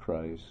Jesus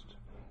Christ,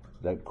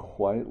 that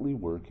quietly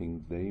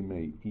working they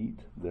may eat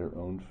their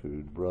own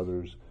food.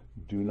 Brothers,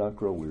 do not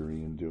grow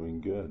weary in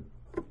doing good.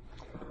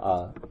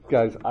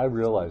 Guys, I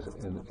realize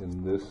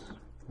in this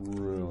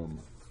room,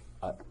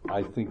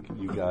 I think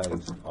you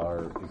guys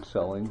are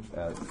excelling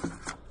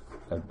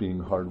at being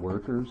hard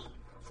workers.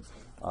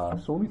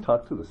 So let me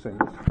talk to the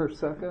singles for a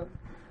second.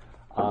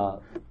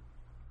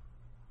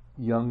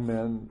 Young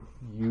men,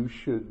 you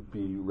should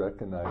be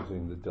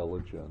recognizing the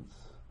diligence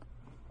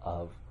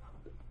of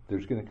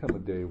there's going to come a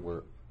day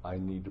where I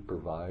need to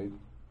provide.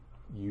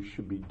 You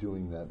should be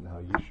doing that now.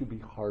 You should be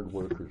hard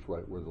workers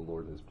right where the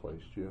Lord has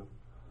placed you.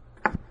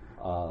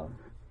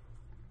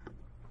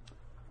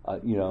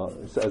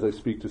 As I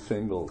speak to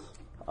singles,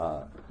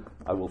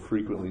 I will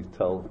frequently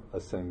tell a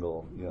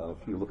single,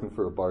 if you're looking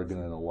for a bargain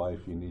in a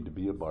wife, you need to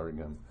be a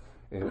bargain.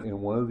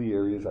 And one of the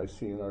areas I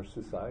see in our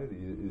society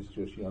is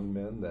just young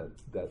men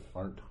that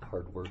aren't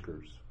hard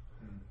workers.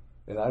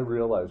 And I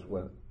realize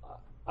when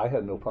I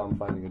had no problem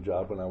finding a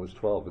job when I was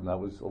 12, and that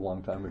was a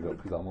long time ago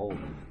because I'm old.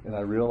 And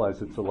I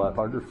realize it's a lot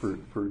harder for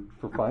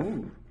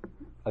finding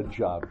a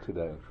job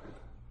today.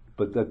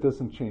 But that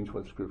doesn't change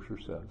what Scripture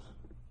says.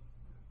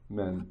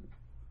 Men,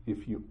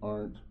 if you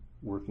aren't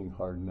working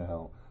hard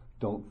now,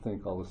 don't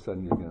think all of a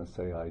sudden you're going to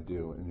say, I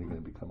do, and you're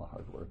going to become a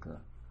hard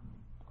worker.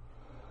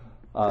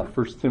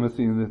 1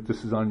 Timothy, and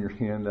this is on your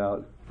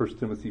handout, 1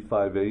 Timothy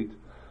 5:8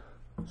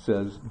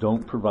 says,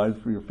 don't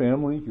provide for your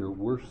family, you're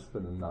worse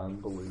than a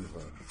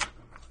non-believer.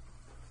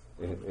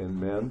 And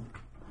men,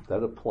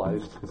 that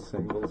applies to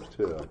singles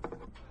too.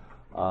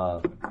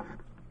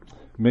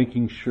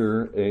 Making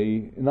sure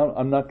and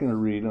I'm not going to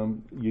read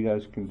them. You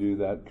guys can do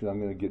that because I'm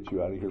going to get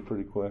you out of here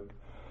pretty quick.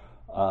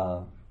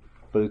 But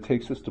it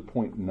takes us to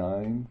point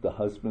 9. The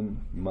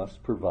husband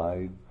must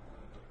provide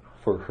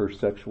for her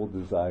sexual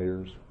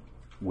desires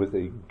with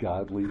a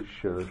godly,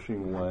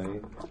 cherishing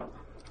way.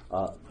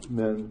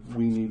 Men,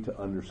 we need to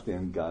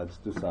understand God's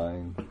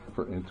design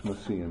for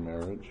intimacy in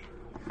marriage.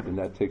 And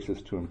that takes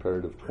us to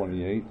imperative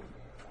 28.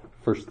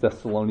 1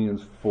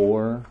 Thessalonians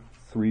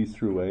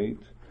 4:3-8.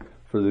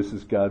 For this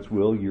is God's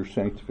will, your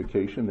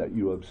sanctification, that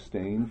you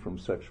abstain from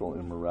sexual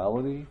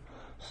immorality,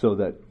 so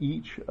that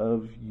each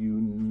of you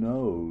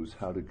knows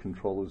how to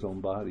control his own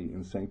body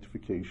in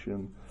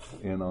sanctification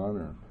and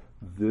honor.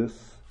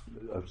 Verse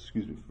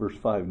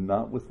 5,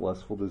 not with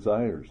lustful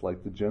desires,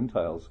 like the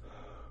Gentiles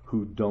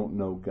who don't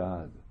know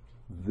God.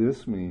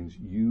 This means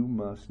you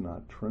must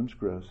not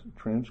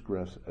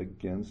transgress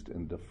against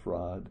and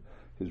defraud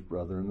his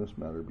brother in this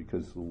matter,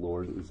 because the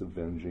Lord is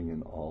avenging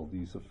in all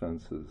these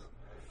offenses.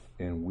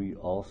 And we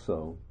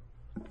also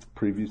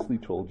previously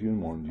told you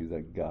and warned you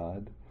that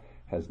God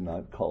has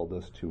not called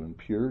us to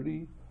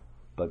impurity,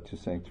 but to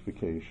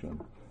sanctification.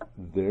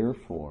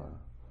 Therefore,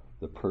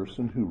 the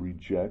person who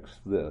rejects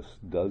this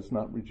does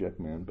not reject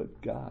man,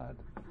 but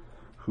God,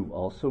 who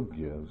also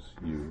gives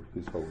you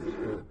his Holy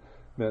Spirit.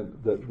 Man,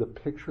 the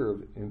picture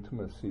of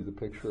intimacy, the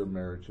picture of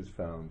marriage is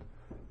found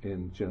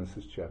in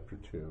Genesis chapter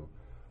 2.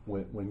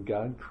 When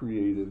God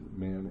created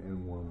man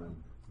and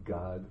woman,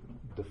 God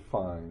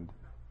defined,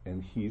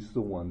 and he's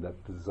the one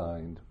that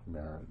designed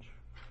marriage.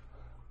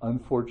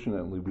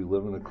 Unfortunately, we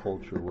live in a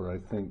culture where I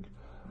think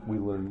we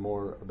learn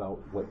more about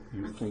what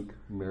you think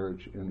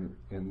marriage and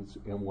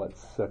what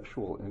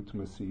sexual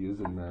intimacy is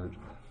in marriage,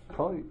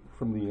 probably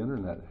from the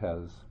internet,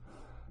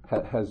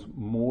 has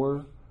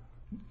more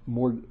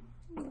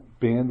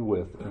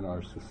bandwidth in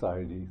our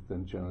society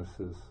than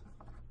Genesis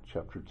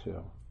chapter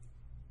 2.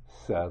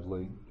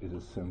 Sadly, it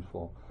is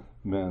sinful.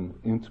 Men,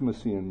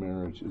 intimacy in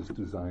marriage is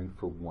designed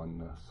for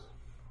oneness.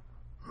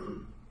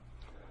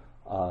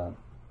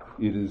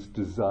 It is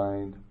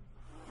designed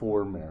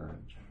for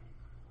marriage.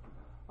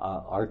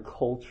 Our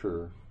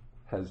culture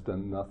has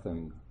done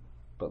nothing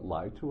but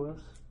lie to us,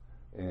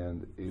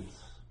 and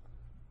it's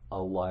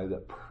a lie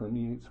that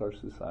permeates our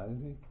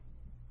society.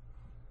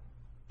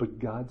 But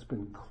God's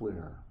been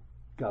clear.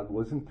 God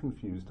wasn't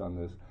confused on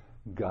this.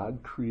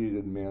 God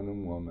created man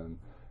and woman.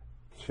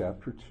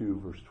 Chapter 2,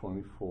 verse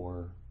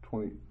 23,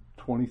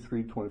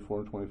 24,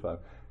 and 25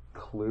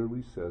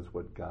 clearly says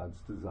what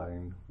God's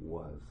design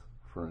was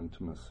for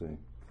intimacy.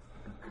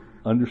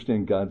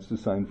 Understand God's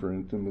design for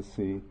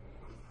intimacy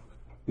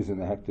is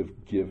an act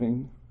of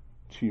giving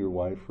to your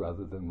wife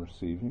rather than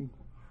receiving.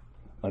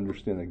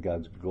 Understand that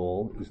God's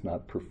goal is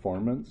not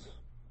performance,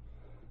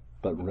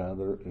 but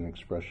rather an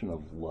expression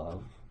of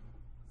love.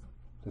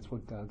 That's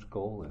what God's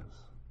goal is.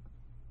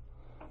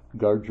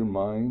 Guard your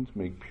mind,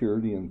 make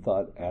purity in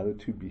thought,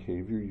 attitude,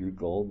 behavior your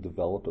goal,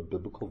 develop a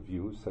biblical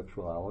view of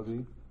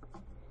sexuality.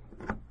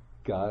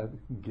 God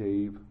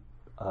gave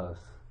us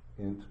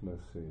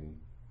intimacy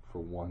for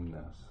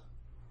oneness.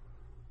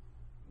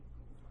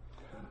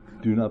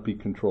 Do not be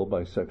controlled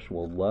by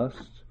sexual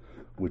lust,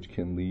 which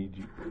can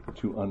lead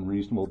to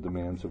unreasonable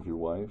demands of your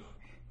wife.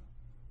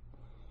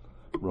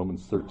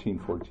 Romans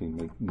 13:14,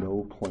 make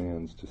no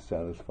plans to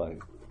satisfy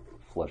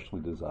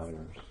fleshly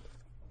desires.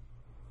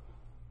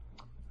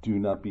 Do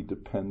not be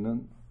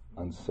dependent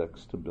on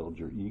sex to build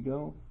your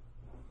ego.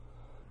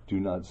 Do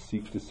not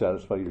seek to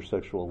satisfy your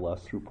sexual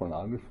lust through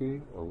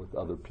pornography or with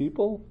other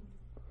people.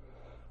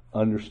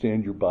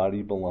 Understand your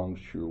body belongs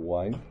to your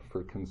wife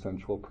for a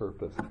consensual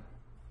purpose.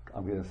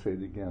 I'm going to say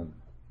it again.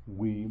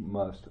 We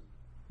must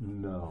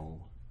know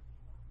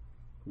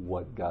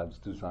what God's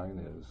design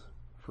is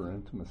for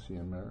intimacy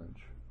in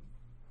marriage.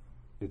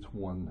 It's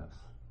oneness.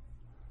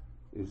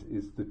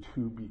 Is the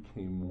two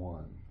became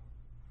one.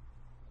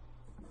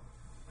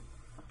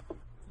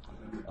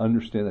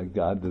 Understand that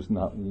God does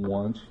not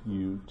want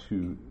you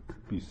to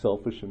be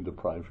selfish and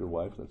deprive your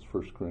wife. That's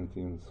 1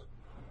 Corinthians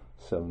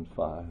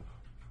 7:5.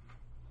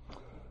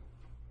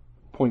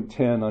 Point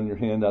 10 on your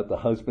handout, the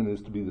husband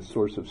is to be the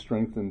source of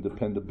strength and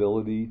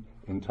dependability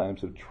in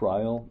times of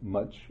trial,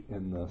 much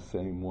in the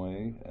same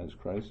way as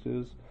Christ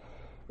is.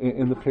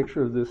 And the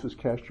picture of this is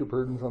cast your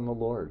burdens on the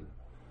Lord.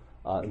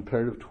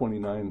 Imperative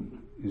 29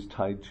 is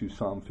tied to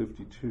Psalm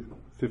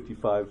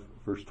 55,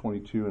 verse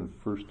 22, and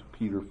 1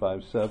 Peter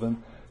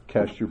 5:7.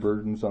 Cast your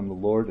burdens on the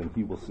Lord, and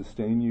he will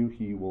sustain you.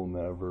 He will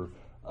never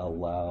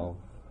allow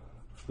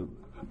the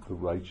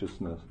righteous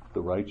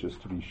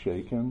to be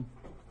shaken.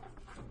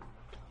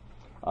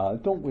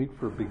 Don't wait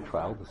for a big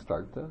trial to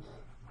start this.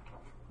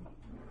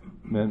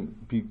 Men,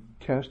 be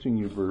casting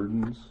your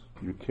burdens,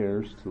 your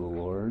cares to the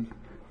Lord.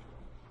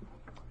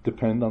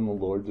 Depend on the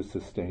Lord to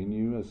sustain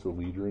you as the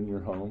leader in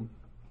your home.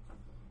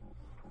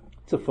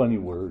 It's a funny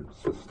word,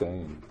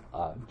 sustain.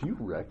 Do you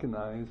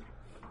recognize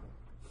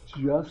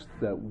just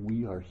that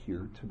we are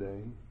here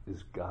today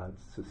is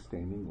God's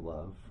sustaining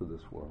love for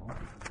this world?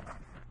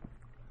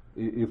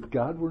 If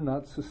God were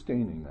not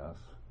sustaining us,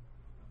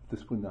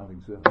 this would not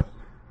exist.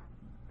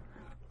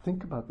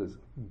 Think about this.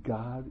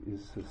 God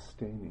is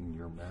sustaining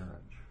your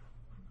marriage.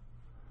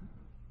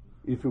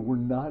 If it were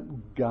not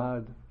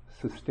God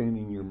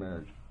sustaining your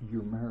marriage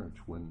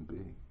wouldn't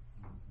be.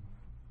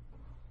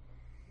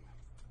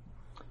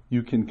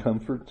 You can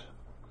comfort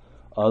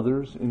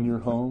others in your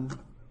home,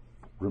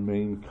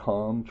 remain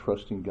calm,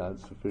 trusting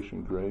God's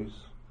sufficient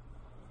grace.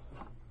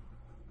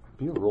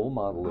 Be a role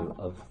model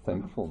of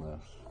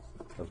thankfulness,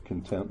 of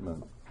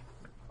contentment.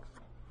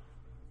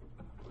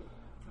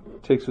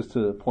 Takes us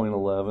to point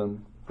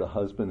 11. The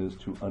husband is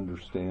to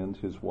understand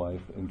his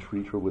wife and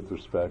treat her with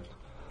respect.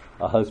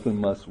 A husband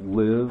must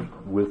live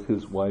with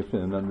his wife in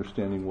an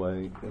understanding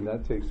way. And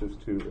that takes us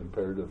to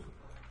imperative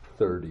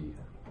 30.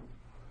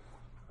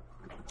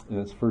 And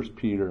it's 1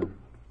 Peter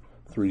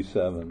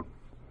 3:7.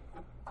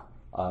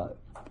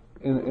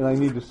 And I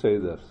need to say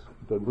this,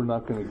 but we're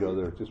not going to go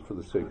there just for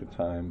the sake of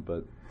time.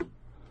 But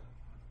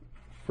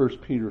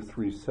 1 Peter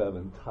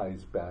 3:7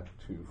 ties back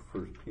to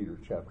 1 Peter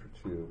chapter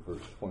 2,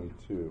 verse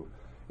 22.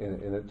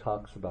 And it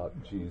talks about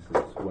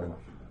Jesus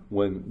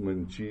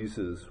when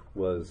Jesus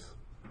was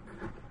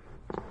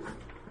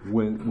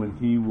when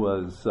he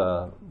was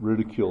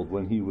ridiculed,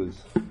 when he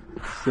was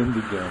sinned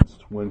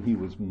against, when he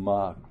was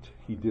mocked,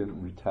 he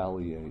didn't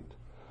retaliate.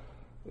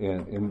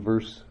 And in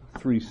verse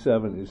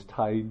 3:7 is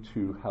tied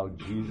to how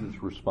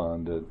Jesus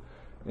responded,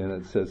 and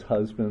it says,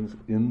 "Husbands,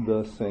 in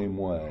the same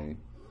way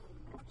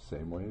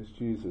as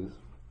Jesus,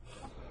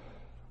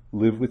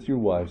 live with your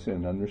wives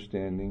in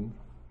understanding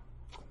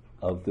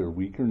of their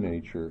weaker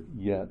nature,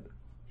 yet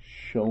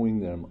showing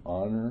them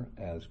honor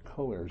as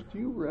co-heirs." Do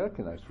you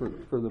recognize,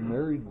 for the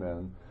married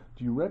men,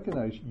 do you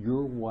recognize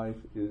your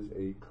wife is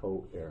a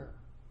co-heir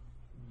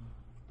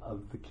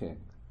of the King?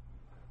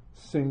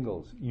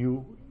 Singles,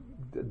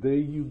 the day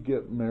you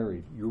get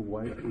married, your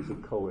wife is a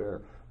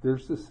co-heir.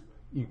 There's this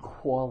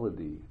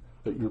equality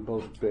that you're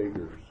both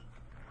beggars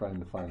trying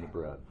to find the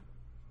bread.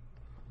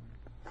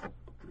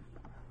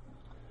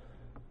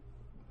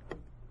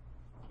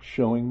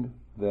 Showing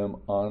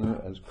them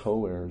honor as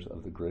co-heirs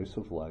of the grace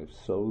of life,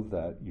 so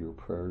that your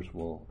prayers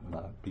will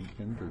not be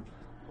hindered.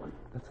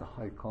 That's a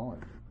high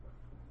calling.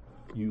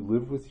 You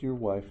live with your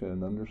wife in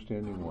an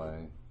understanding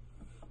way.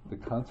 The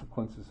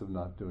consequences of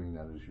not doing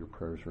that is your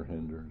prayers are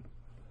hindered.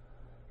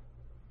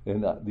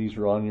 And these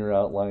are on your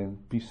outline.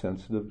 Be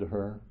sensitive to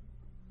her.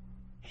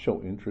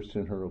 Show interest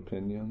in her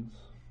opinions.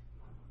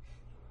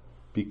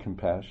 Be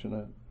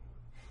compassionate.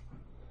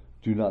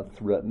 Do not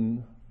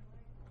threaten.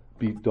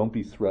 Don't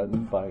be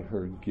threatened by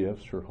her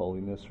gifts, her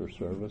holiness, her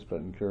service,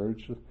 but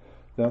encourage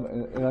them.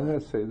 And I'm going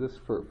to say this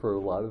for a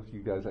lot of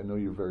you guys. I know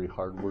you're very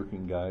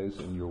hardworking guys,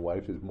 and your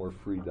wife is more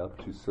freed up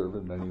to serve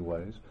in many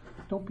ways.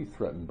 Don't be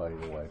threatened by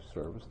your wife's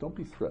service. Don't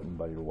be threatened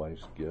by your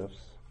wife's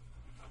gifts.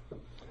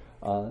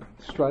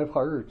 Strive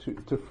harder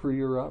to free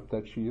her up,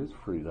 that she is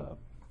freed up.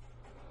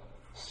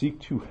 Seek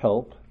to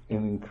help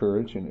and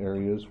encourage in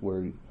areas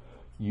where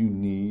you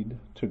need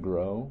to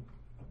grow.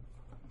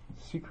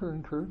 Seek her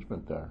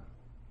encouragement there.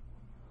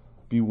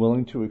 Be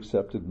willing to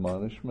accept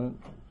admonishment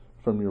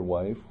from your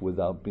wife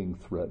without being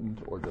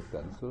threatened or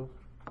defensive.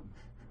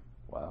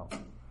 Wow.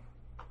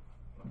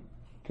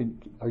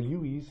 Are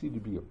you easy to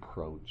be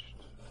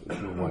approached if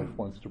your wife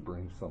wants to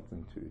bring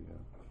something to you?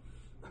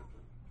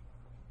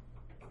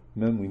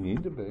 Men, we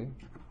need to be.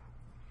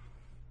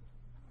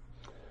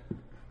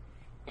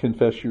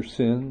 Confess your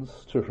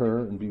sins to her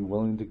and be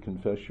willing to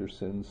confess your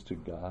sins to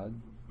God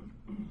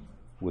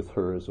with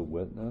her as a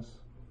witness.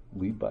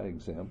 Lead by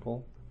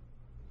example.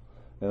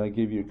 And I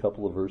gave you a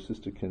couple of verses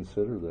to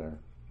consider there.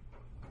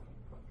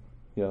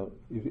 You know,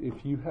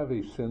 if you have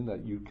a sin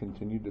that you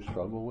continue to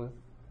struggle with,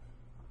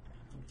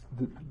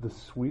 the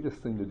sweetest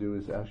thing to do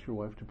is ask your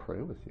wife to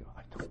pray with you.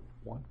 I don't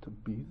want to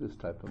be this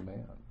type of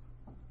man.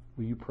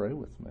 Will you pray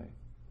with me?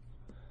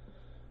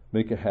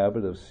 Make a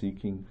habit of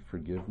seeking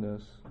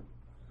forgiveness.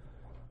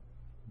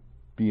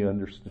 Being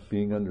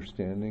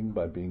understanding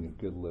by being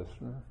a good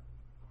listener.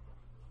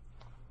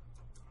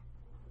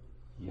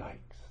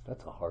 Yikes,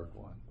 that's a hard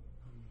one.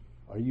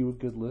 Are you a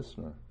good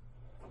listener?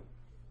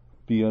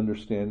 Be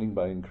understanding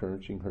by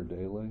encouraging her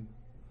daily.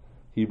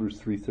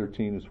 Hebrews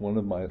 3:13 is one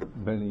of my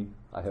many,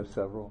 I have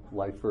several,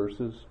 life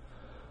verses.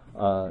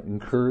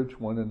 Encourage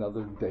one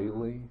another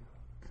daily,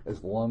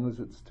 as long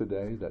as it's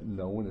today, that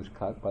no one is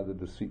caught by the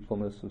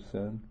deceitfulness of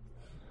sin.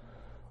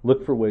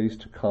 Look for ways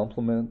to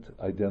complement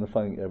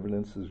identifying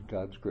evidences of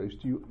God's grace.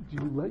 Do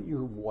you let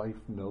your wife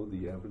know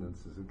the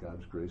evidences of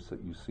God's grace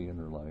that you see in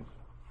her life?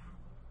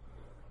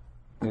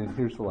 And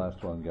here's the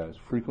last one, guys.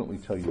 Frequently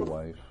tell your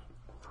wife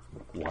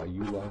why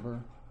you love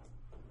her.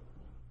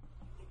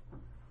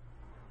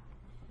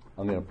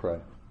 I'm going to pray.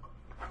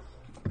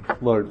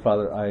 Lord,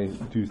 Father, I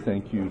do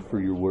thank you for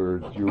your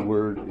word. Your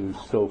word is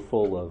so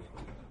full of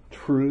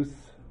truth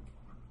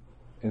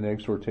and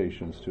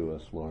exhortations to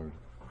us, Lord.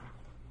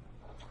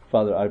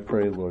 Father, I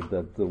pray, Lord,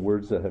 that the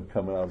words that have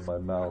come out of my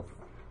mouth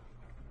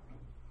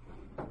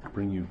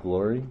bring you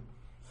glory.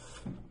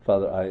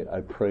 Father,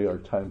 I pray our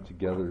time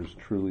together is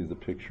truly the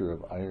picture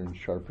of iron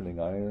sharpening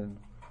iron.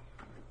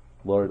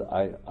 Lord,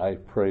 I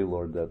pray,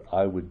 Lord, that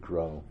I would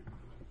grow.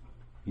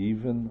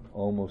 Even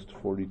almost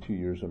 42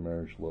 years of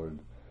marriage, Lord,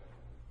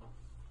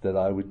 that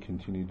I would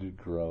continue to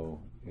grow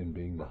in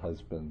being the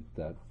husband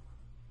that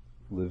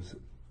lives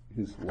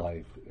his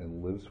life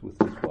and lives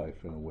with his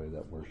wife in a way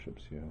that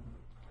worships you.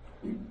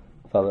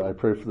 Father, I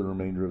pray for the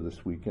remainder of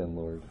this weekend,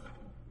 Lord.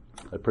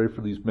 I pray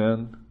for these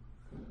men.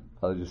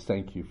 Father, just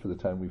thank you for the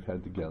time we've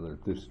had together.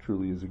 This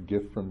truly is a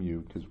gift from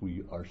you because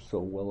we are so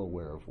well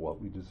aware of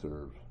what we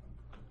deserve.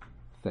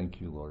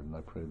 Thank you, Lord, and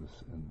I pray this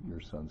in your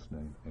Son's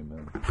name.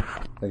 Amen.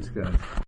 Thanks, guys.